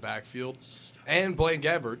 15 in the backfield. And Blaine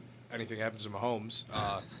Gabbert, anything happens to Mahomes,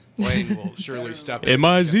 Blaine will surely step in and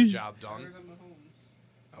get the job done.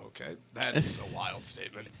 Okay, that is a wild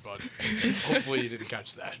statement, but hopefully you didn't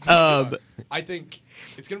catch that. But, I think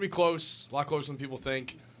it's going to be close, a lot closer than people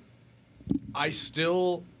think. I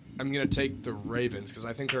still am going to take the Ravens because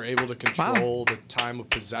I think they're able to control the time of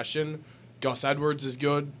possession. Gus Edwards is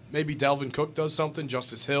good. Maybe Dalvin Cook does something.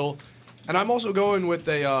 Justice Hill. And I'm also going with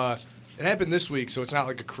a it happened this week, so it's not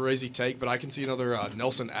like a crazy take, but I can see another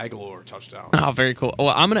Nelson Aguilar touchdown. Oh, very cool. Well,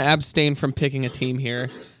 I'm going to abstain from picking a team here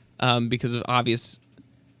because of obvious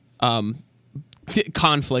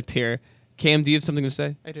conflict here. Cam, do you have something to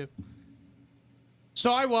say? I do.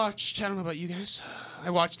 So I don't know about you guys. I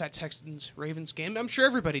watched that Texans-Ravens game. I'm sure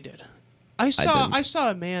everybody did. I saw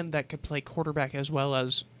a man that could play quarterback as well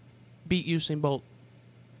as beat Usain Bolt.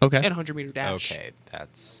 Okay. In a 100-meter dash. Okay,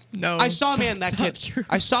 that's... No. I saw a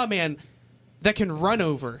man that can run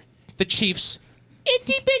over the Chiefs'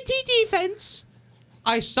 itty-bitty defense.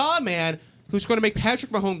 I saw a man who's going to make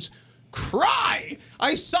Patrick Mahomes cry.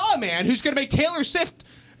 I saw a man who's going to make Taylor Swift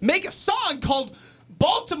make a song called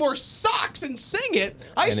Baltimore Socks and sing it.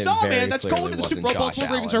 I saw a man that's going to the Super Bowl.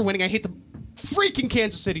 Baltimore Ravens are winning. I hate the freaking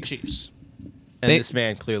Kansas City Chiefs. And this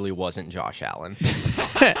man clearly wasn't Josh Allen.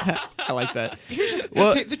 I like that.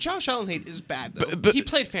 The Josh Allen hate is bad, though. But he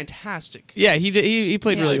played fantastic. Yeah, he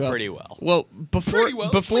played really well. Pretty well. Well, He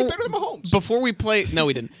played better than Mahomes. Before we play, no,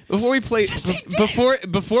 we didn't. Before we play,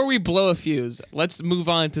 before we blow a fuse, let's move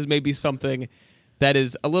on to maybe something that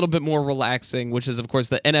is a little bit more relaxing, which is, of course,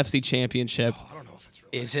 the NFC Championship. I don't know if it's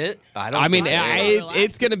Is it? I mean,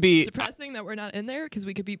 it's going to be depressing that we're not in there because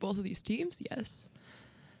we could beat both of these teams. Yes.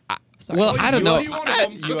 Well, I don't know. You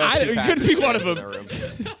could be one of them.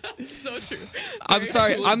 So true.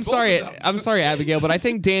 I'm sorry, Abigail, but I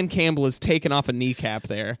think Dan Campbell is taken off a kneecap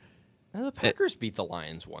there. Now, the Packers beat the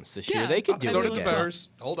Lions once this year. They could do so it did the again. Bears.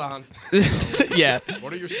 Hold on. Yeah.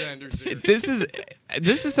 What are your standards here? This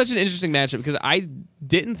is such an interesting matchup because I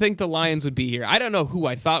didn't think the Lions would be here. I don't know who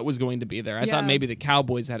I thought was going to be there. I thought maybe the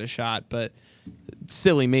Cowboys had a shot, but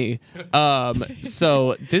silly me.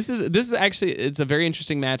 So this is actually, it's a very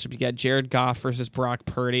interesting matchup. You got Jared Goff versus Brock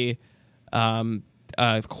Purdy.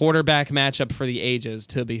 Quarterback matchup for the ages,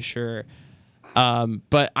 to be sure.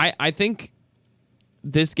 But I think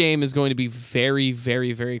this game is going to be very,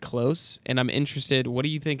 very, very close, and I'm interested. What do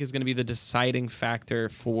you think is going to be the deciding factor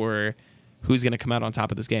for who's going to come out on top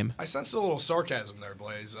of this game? I sensed a little sarcasm there,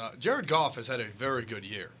 Blaise. Jared Goff has had a very good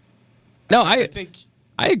year. No, I think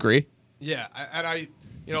I agree. Yeah,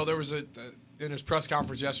 there was in his press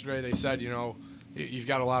conference yesterday, they said, you've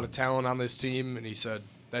got a lot of talent on this team, and he said,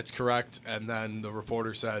 that's correct. And then the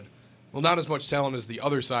reporter said, well, not as much talent as the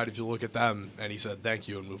other side if you look at them. And he said, thank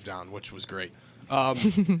you, and moved on, which was great.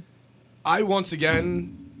 Once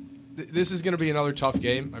again, this is going to be another tough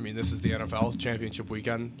game. I mean, this is the NFL championship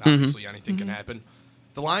weekend. Obviously, anything can happen.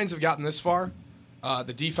 The Lions have gotten this far.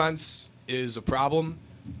 The defense is a problem.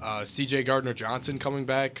 C.J. Gardner-Johnson coming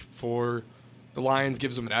back for the Lions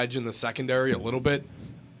gives them an edge in the secondary a little bit.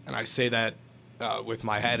 And I say that with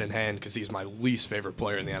my head in hand because he's my least favorite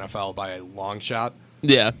player in the NFL by a long shot.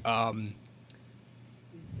 Yeah. I'm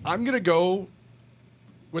going to go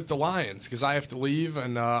with the Lions because I have to leave,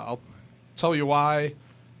 and I'll tell you why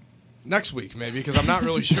next week maybe because I'm not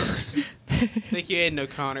really sure. Thank you, Aidan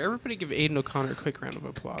O'Connor. Everybody give Aidan O'Connor a quick round of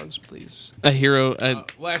applause, please. A hero.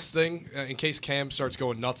 Last thing, in case Cam starts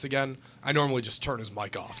going nuts again, I normally just turn his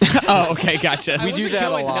mic off. Oh, okay, gotcha. We do that a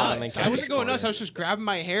lot. I wasn't going nuts. I was just grabbing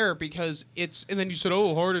my hair because it's. And then you said,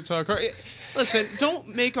 "Oh, heart attack." Listen,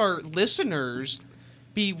 don't make our listeners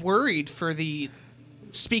be worried for the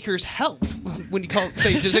speaker's health when you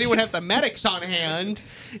say, "Does anyone have the medics on hand?"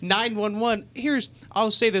 911. I'll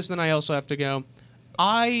say this, then I also have to go.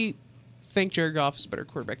 I think Jared Goff is a better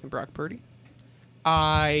quarterback than Brock Purdy.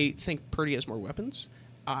 I think Purdy has more weapons.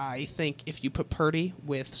 I think if you put Purdy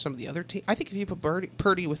with some of the other teams, I think if you put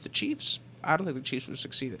Purdy with the Chiefs, I don't think the Chiefs would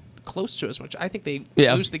succeed close to as much. I think they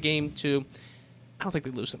lose the game to. I don't think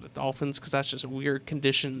they lose to the Dolphins because that's just weird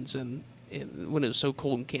conditions and when it was so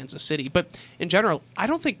cold in Kansas City. But in general, I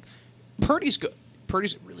don't think Purdy's good.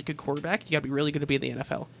 Purdy's a really good quarterback. You got to be really good to be in the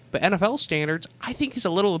NFL. But NFL standards, I think he's a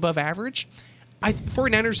little above average.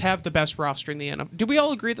 49ers have the best roster in the NFL. Do we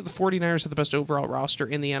all agree that the 49ers have the best overall roster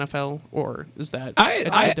in the NFL, or is that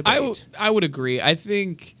a debate? I would agree. I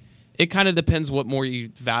think it kind of depends what more you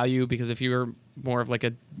value, because if you're more of like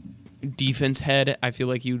a defense head, I feel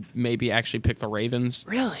like you maybe actually pick the Ravens.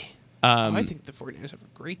 Really? I think the 49ers have a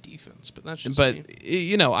great defense, but that's just me.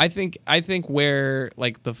 I think where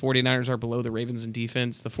like the 49ers are below the Ravens in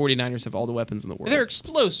defense, the 49ers have all the weapons in the world. They're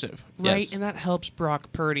explosive, right? Yes. And that helps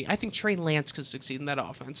Brock Purdy. I think Trey Lance could succeed in that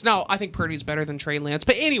offense. Now, I think Purdy's better than Trey Lance.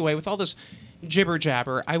 But anyway, with all this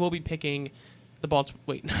jibber-jabber, I will be picking the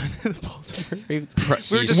Baltimore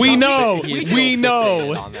Ravens. We know.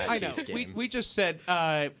 I know. We just said,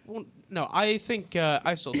 no, I think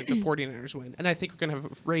I still think the 49ers win. And I think we're going to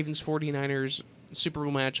have Ravens 49ers Super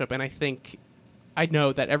Bowl matchup. And I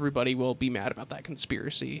know that everybody will be mad about that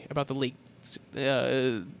conspiracy, about the leaked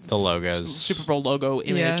the logos. Super Bowl logo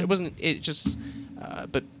image. Yeah.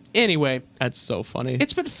 But anyway. That's so funny.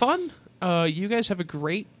 It's been fun. You guys have a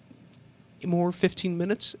great 15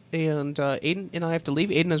 minutes. And Aidan and I have to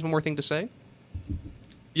leave. Aidan has one more thing to say.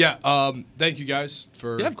 Yeah, thank you guys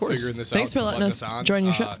for of course. figuring this Thanks out. for letting us join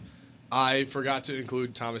your show. I forgot to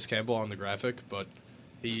include Thomas Campbell on the graphic, but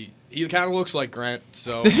he kind of looks like Grant,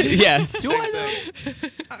 so yeah. Do I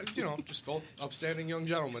though? Just both upstanding young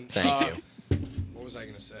gentlemen. Thank you. What was I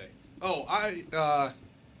going to say? Oh,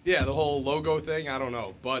 the whole logo thing, I don't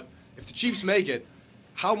know. But if the Chiefs make it,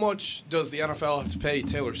 how much does the NFL have to pay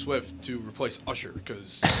Taylor Swift to replace Usher?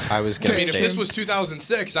 Because I was going to say, if this was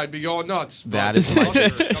 2006, I'd be going nuts. That is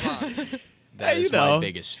Usher, come on. That is my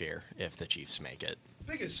biggest fear if the Chiefs make it.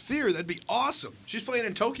 Biggest fear? That'd be awesome. She's playing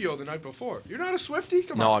in Tokyo the night before. You're not a Swiftie?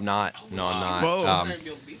 Come on. No, I'm not. No, I'm not.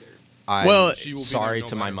 Whoa. I'm sorry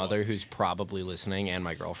to my mother, who's probably listening, and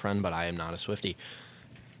my girlfriend, but I am not a Swiftie.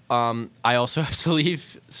 I also have to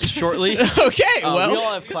leave shortly. Okay, we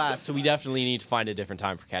all have class, so we definitely need to find a different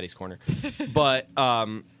time for Caddy's Corner. But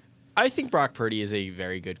I think Brock Purdy is a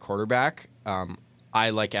very good quarterback. I,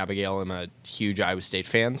 like Abigail, am a huge Iowa State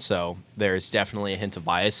fan, so there's definitely a hint of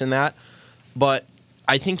bias in that. But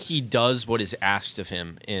I think he does what is asked of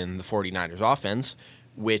him in the 49ers offense,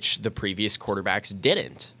 which the previous quarterbacks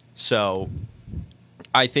didn't. So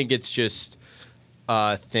I think it's just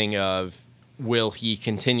a thing of, will he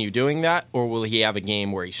continue doing that, or will he have a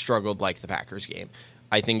game where he struggled like the Packers game?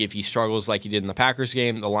 I think if he struggles like he did in the Packers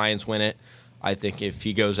game, the Lions win it. I think if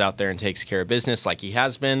he goes out there and takes care of business like he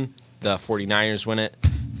has been, the 49ers win it.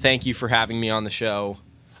 Thank you for having me on the show.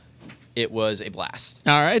 It was a blast.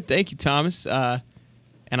 All right. Thank you, Thomas.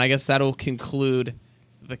 And I guess that'll conclude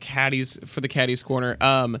the Caddy's Corner.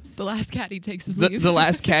 The last caddy takes his leave. The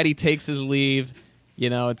last caddy takes his leave.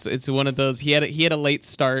 It's one of those. He had a late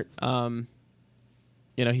start.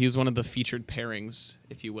 He was one of the featured pairings,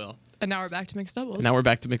 if you will. And now we're back to mixed doubles. That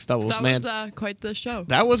was quite the show.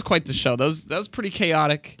 That was quite the show. That was pretty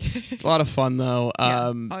chaotic. It's a lot of fun, though.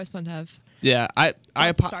 Always fun to have Yeah, I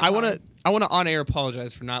start want hard. to on air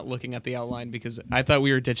apologize for not looking at the outline because I thought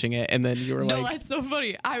we were ditching it, and then you were No, like, that's so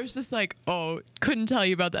funny. I was just like, oh, couldn't tell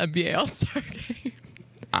you about the NBA All-Star game.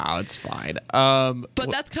 "Oh, it's fine."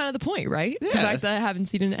 But that's kind of the point, right? The fact that I haven't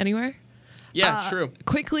seen it anywhere. Yeah, true.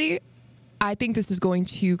 Quickly, I think this is going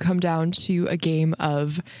to come down to a game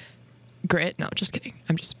of grit. No, just kidding.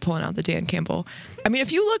 I'm just pulling out the Dan Campbell. I mean,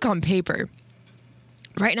 if you look on paper,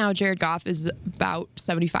 right now Jared Goff is about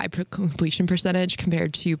 75% completion percentage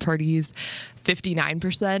compared to Purdy's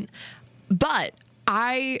 59%. But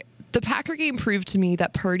the Packer game proved to me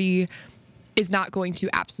that Purdy is not going to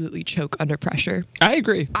absolutely choke under pressure. I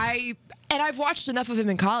agree. And I've watched enough of him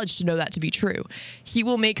in college to know that to be true. He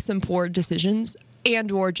will make some poor decisions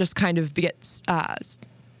and or just kind of gets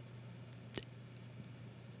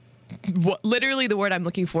literally the word I'm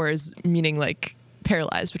looking for is meaning like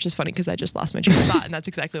paralyzed, which is funny because I just lost my train of thought, and that's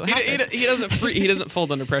exactly what happened. He doesn't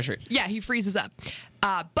fold under pressure. Yeah, he freezes up.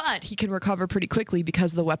 But he can recover pretty quickly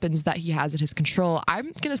because of the weapons that he has at his control. I'm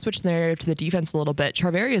going to switch the narrative to the defense a little bit.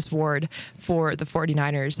 Charvarius Ward for the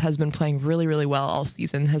 49ers has been playing really, really well all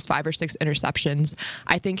season, has 5 or 6 interceptions.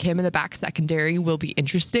 I think him in the back secondary will be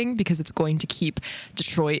interesting because it's going to keep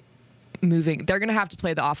Detroit moving. They're going to have to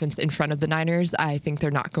play the offense in front of the Niners. I think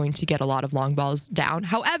they're not going to get a lot of long balls down.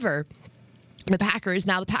 However, the Packers,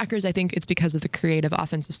 I think it's because of the creative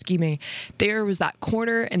offensive scheming. There was that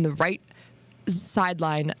corner in the right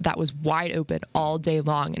sideline that was wide open all day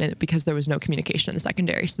long, and because there was no communication in the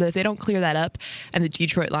secondary. So that if they don't clear that up and the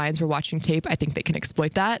Detroit Lions were watching tape, I think they can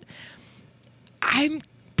exploit that. I'm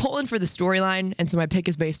pulling for the storyline, and so my pick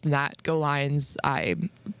is based on that. Go Lions.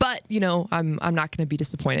 But I'm not going to be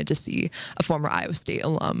disappointed to see a former Iowa State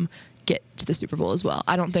alum get to the Super Bowl as well.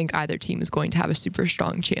 I don't think either team is going to have a super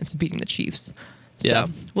strong chance of beating the Chiefs. So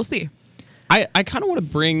we'll see. I kind of want to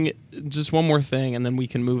bring just one more thing, and then we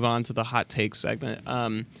can move on to the hot take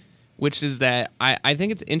segment, which is that I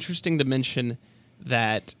think it's interesting to mention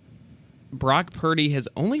that Brock Purdy has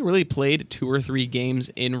only really played 2 or 3 games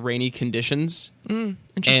in rainy conditions. And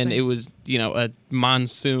it was, a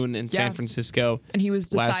monsoon in San Francisco. And he was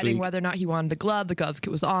deciding whether or not he wanted the glove. The glove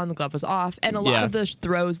was on, the glove was off. And a lot of the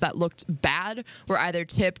throws that looked bad were either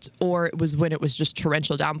tipped or it was when it was just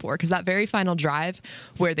torrential downpour. Because that very final drive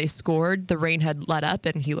where they scored, the rain had let up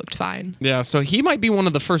and he looked fine. Yeah, so he might be one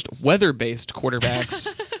of the first weather-based quarterbacks.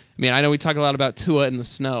 I know we talk a lot about Tua in the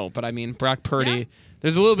snow, but Brock Purdy... Yeah.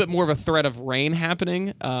 There's a little bit more of a threat of rain happening,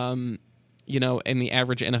 in the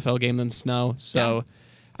average NFL game than snow. So,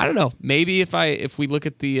 I don't know. Maybe if we look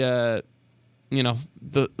at the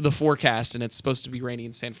forecast and it's supposed to be rainy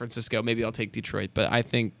in San Francisco, maybe I'll take Detroit. But I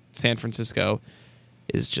think San Francisco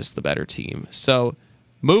is just the better team. So,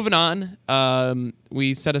 moving on,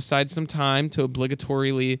 we set aside some time to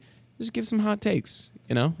obligatorily just give some hot takes.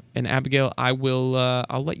 And Abigail,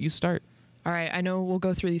 I'll let you start. All right, I know we'll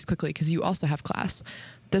go through these quickly because you also have class.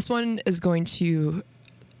 This one is going to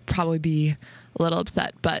probably be a little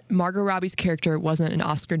upset, but Margot Robbie's character wasn't an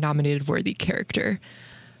Oscar-nominated worthy character.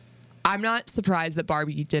 I'm not surprised that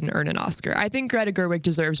Barbie didn't earn an Oscar. I think Greta Gerwig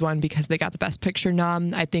deserves one because they got the Best Picture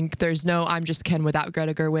nom. I think there's no I'm Just Ken without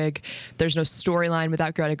Greta Gerwig. There's no storyline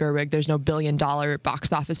without Greta Gerwig. There's no billion-dollar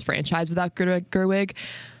box office franchise without Greta Gerwig.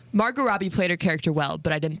 Margot Robbie played her character well,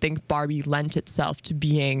 but I didn't think Barbie lent itself to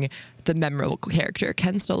being the memorable character.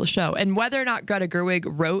 Ken stole the show. And whether or not Greta Gerwig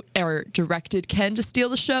wrote or directed Ken to steal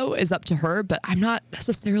the show is up to her, but I'm not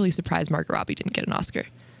necessarily surprised Margot Robbie didn't get an Oscar.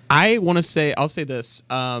 I'll say this,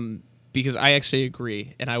 because I actually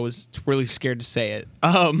agree, and I was really scared to say it.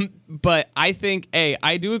 But I think,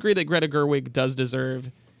 I do agree that Greta Gerwig does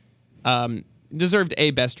deserved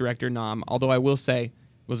a Best Director nom, although I will say,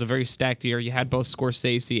 was a very stacked year. You had both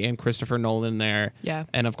Scorsese and Christopher Nolan there. Yeah.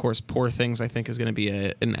 And of course, Poor Things I think is going to be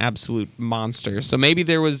an absolute monster. So maybe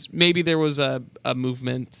there was a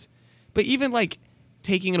movement, but even like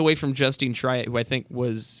taking it away from Justine Triet, who I think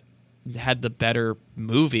had the better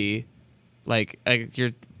movie. Like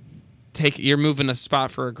you're moving a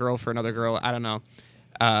spot for a girl for another girl. I don't know.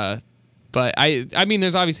 But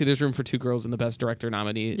there's room for 2 girls in the Best Director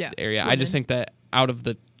nominee area. I just think that out of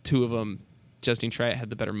the 2 of them, Justine Triet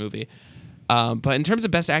had the better movie. But in terms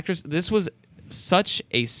of Best Actress, this was such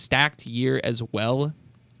a stacked year as well.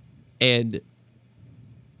 And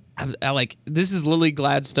this is Lily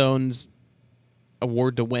Gladstone's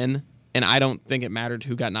award to win. And I don't think it mattered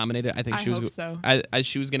who got nominated. I think she was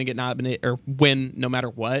going to get nominated or win no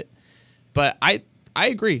matter what. But I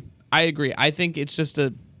agree. I think it's just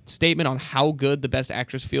a statement on how good the Best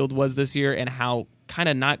Actress field was this year and how kind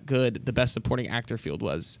of not good the Best Supporting Actor field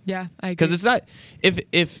was. Yeah, I agree. Because it's not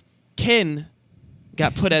if Ken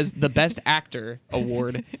got put as the Best Actor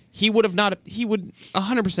award, he would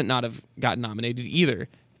 100% not have gotten nominated either,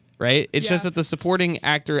 right? It's just that the supporting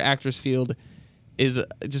actress field is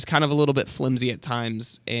just kind of a little bit flimsy at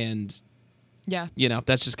times, and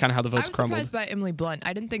that's just kind of how the votes crumbled. I was surprised by Emily Blunt.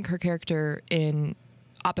 I didn't think her character in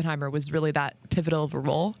Oppenheimer was really that pivotal of a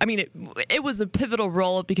role. I mean, it was a pivotal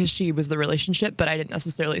role because she was the relationship, but I didn't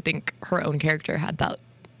necessarily think her own character had that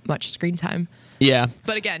much screen time. Yeah.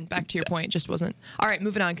 But again, back to your point, it just wasn't. All right,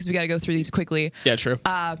 moving on because we got to go through these quickly. Yeah, true.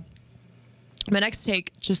 My next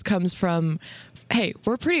take just comes from, hey,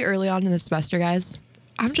 we're pretty early on in the semester, guys.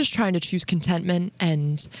 I'm just trying to choose contentment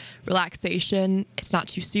and relaxation. It's not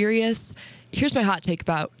too serious. Here's my hot take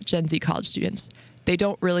about Gen Z college students. They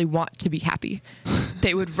don't really want to be happy.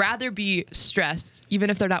 They would rather be stressed, even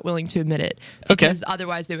if they're not willing to admit it, because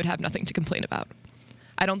otherwise they would have nothing to complain about.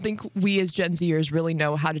 I don't think we as Gen Zers really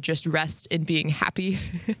know how to just rest in being happy.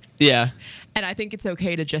 Yeah. And I think it's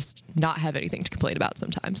okay to just not have anything to complain about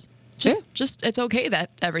sometimes. Just it's okay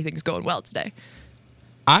that everything's going well today.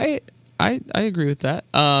 I agree with that.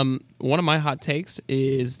 One of my hot takes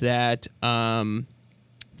is that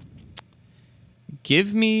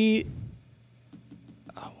give me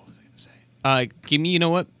you know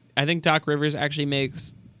what? I think Doc Rivers actually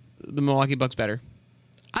makes the Milwaukee Bucks better.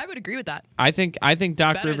 I would agree with that. I think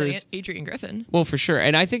Doc better Rivers, than Adrian Griffin. Well, for sure,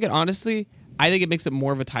 and I think it makes it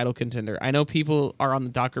more of a title contender. I know people are on the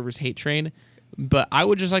Doc Rivers hate train, but I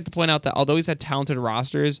would just like to point out that although he's had talented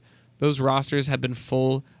rosters, those rosters have been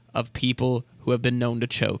full of people who have been known to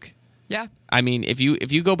choke. Yeah. I mean, if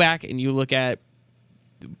you go back and you look at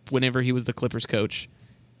whenever he was the Clippers coach,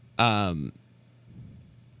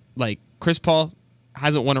 like Chris Paul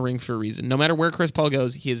hasn't won a ring for a reason. No matter where Chris Paul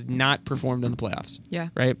goes, he has not performed in the playoffs. Yeah.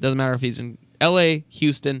 Right? Doesn't matter if he's in LA,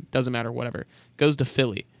 Houston, doesn't matter, whatever. Goes to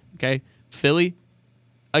Philly. Okay? Philly,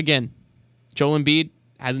 again, Joel Embiid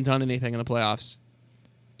hasn't done anything in the playoffs.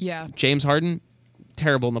 Yeah. James Harden,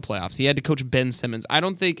 terrible in the playoffs. He had to coach Ben Simmons. I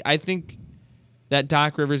think that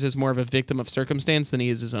Doc Rivers is more of a victim of circumstance than he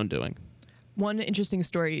is his own doing. One interesting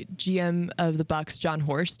story, GM of the Bucks, John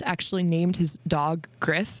Horst, actually named his dog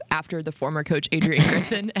Griff after the former coach Adrian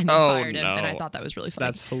Griffin and fired him. And I thought that was really funny.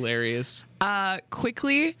 That's hilarious.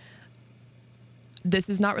 Quickly, this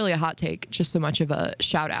is not really a hot take, just so much of a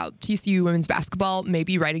shout out. TCU women's basketball may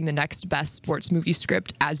be writing the next best sports movie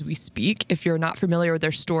script as we speak. If you're not familiar with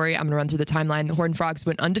their story, I'm going to run through the timeline. The Horned Frogs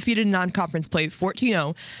went undefeated in non-conference play,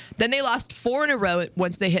 14-0. Then they lost 4 in a row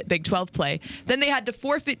once they hit Big 12 play. Then they had to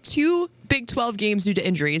forfeit 2 Big 12 games due to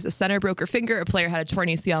injuries. A center broke her finger, a player had a torn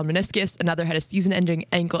ACL and meniscus, another had a season-ending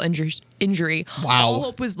ankle injury. Wow. All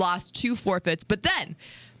hope was lost, 2 forfeits. But then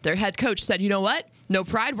their head coach said, you know what? No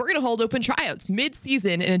pride. We're going to hold open tryouts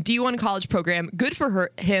mid-season in a D1 college program. Good for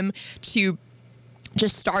him to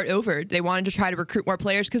just start over. They wanted to try to recruit more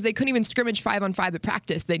players because they couldn't even scrimmage 5-on-5 at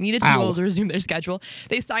practice. They needed to be able to resume their schedule.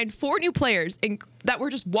 They signed 4 new players that were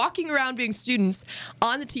just walking around being students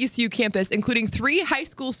on the TCU campus, including 3 high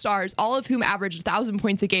school stars, all of whom averaged 1,000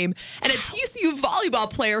 points a game, and a TCU volleyball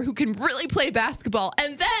player who can really play basketball.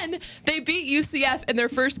 And then they beat UCF in their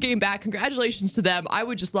first game back. Congratulations to them. I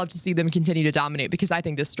would just love to see them continue to dominate because I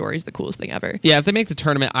think this story is the coolest thing ever. Yeah, if they make the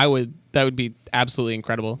tournament, that would be absolutely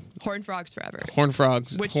incredible. Horned Frogs forever. Horned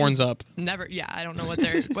Frogs, horns up. Never. Yeah, I don't know what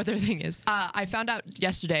their thing is. I found out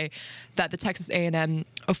yesterday that the Texas A&M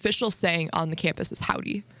official saying on the campus is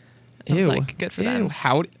howdy. I was like, good for them.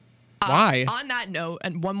 Howdy. Why? On that note,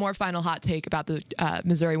 and one more final hot take about the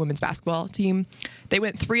Missouri women's basketball team. They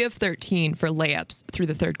went 3 of 13 for layups through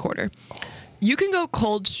the third quarter. You can go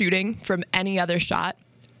cold shooting from any other shot.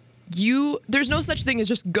 There's no such thing as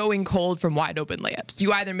just going cold from wide open layups.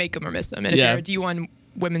 You either make them or miss them. And if you're a D1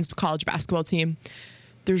 women's college basketball team,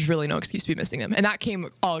 there's really no excuse to be missing them. And that came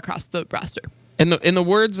all across the roster. In the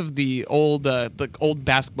words of the old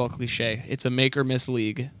basketball cliche, it's a make or miss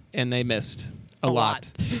league, and they missed a lot.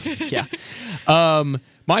 Yeah.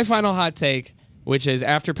 My final hot take, which is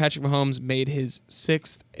after Patrick Mahomes made his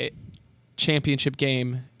 6th championship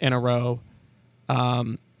game in a row,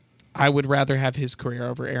 I would rather have his career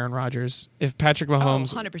over Aaron Rodgers. If Patrick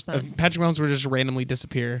Mahomes, 100%. If Patrick Mahomes were to just randomly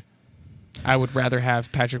disappear, I would rather have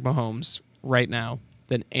Patrick Mahomes right now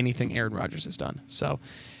than anything Aaron Rodgers has done. So,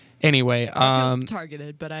 anyway, It feels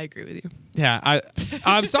targeted, but I agree with you. Yeah,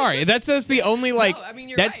 I'm sorry. That's just the only No, I mean,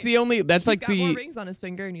 you're that's right. the only that's He's like got the more rings on his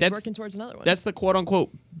finger, and he's working towards another one. That's the quote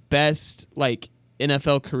unquote best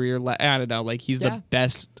NFL career. I don't know. He's the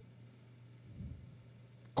best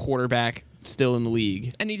quarterback still in the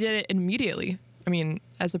league, and he did it immediately. I mean,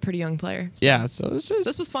 as a pretty young player. So. Yeah. So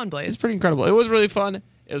this was fun, Blaise. It's pretty incredible. It was really fun.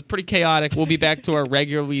 It was pretty chaotic. We'll be back to our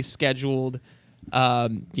regularly scheduled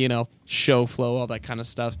show flow, all that kind of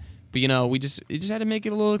stuff. But we just had to make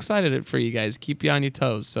it a little excited for you guys, keep you on your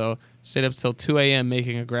toes. So stayed up till 2 a.m.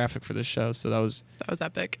 making a graphic for the show. So that was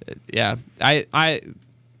epic. Yeah, I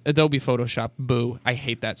Adobe Photoshop, boo. I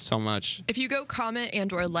hate that so much. If you go comment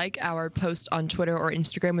and or like our post on Twitter or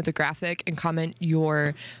Instagram with a graphic and comment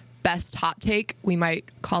your best hot take, we might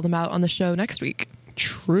call them out on the show next week.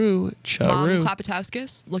 True. Mom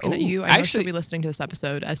Klapatowskis, looking at you. I know she'll be listening to this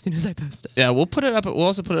episode as soon as I post it. Yeah, we'll put it up. We'll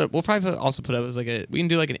also put it up. We'll probably also put it up as we can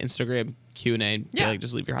do like an Instagram Q&A and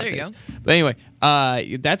just leave your hot takes. But anyway,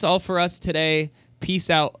 that's all for us today. Peace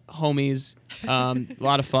out, homies. A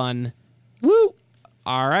lot of fun. Woo!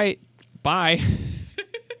 All right. Bye.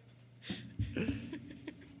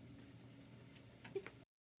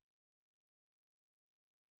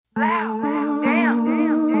 Wow.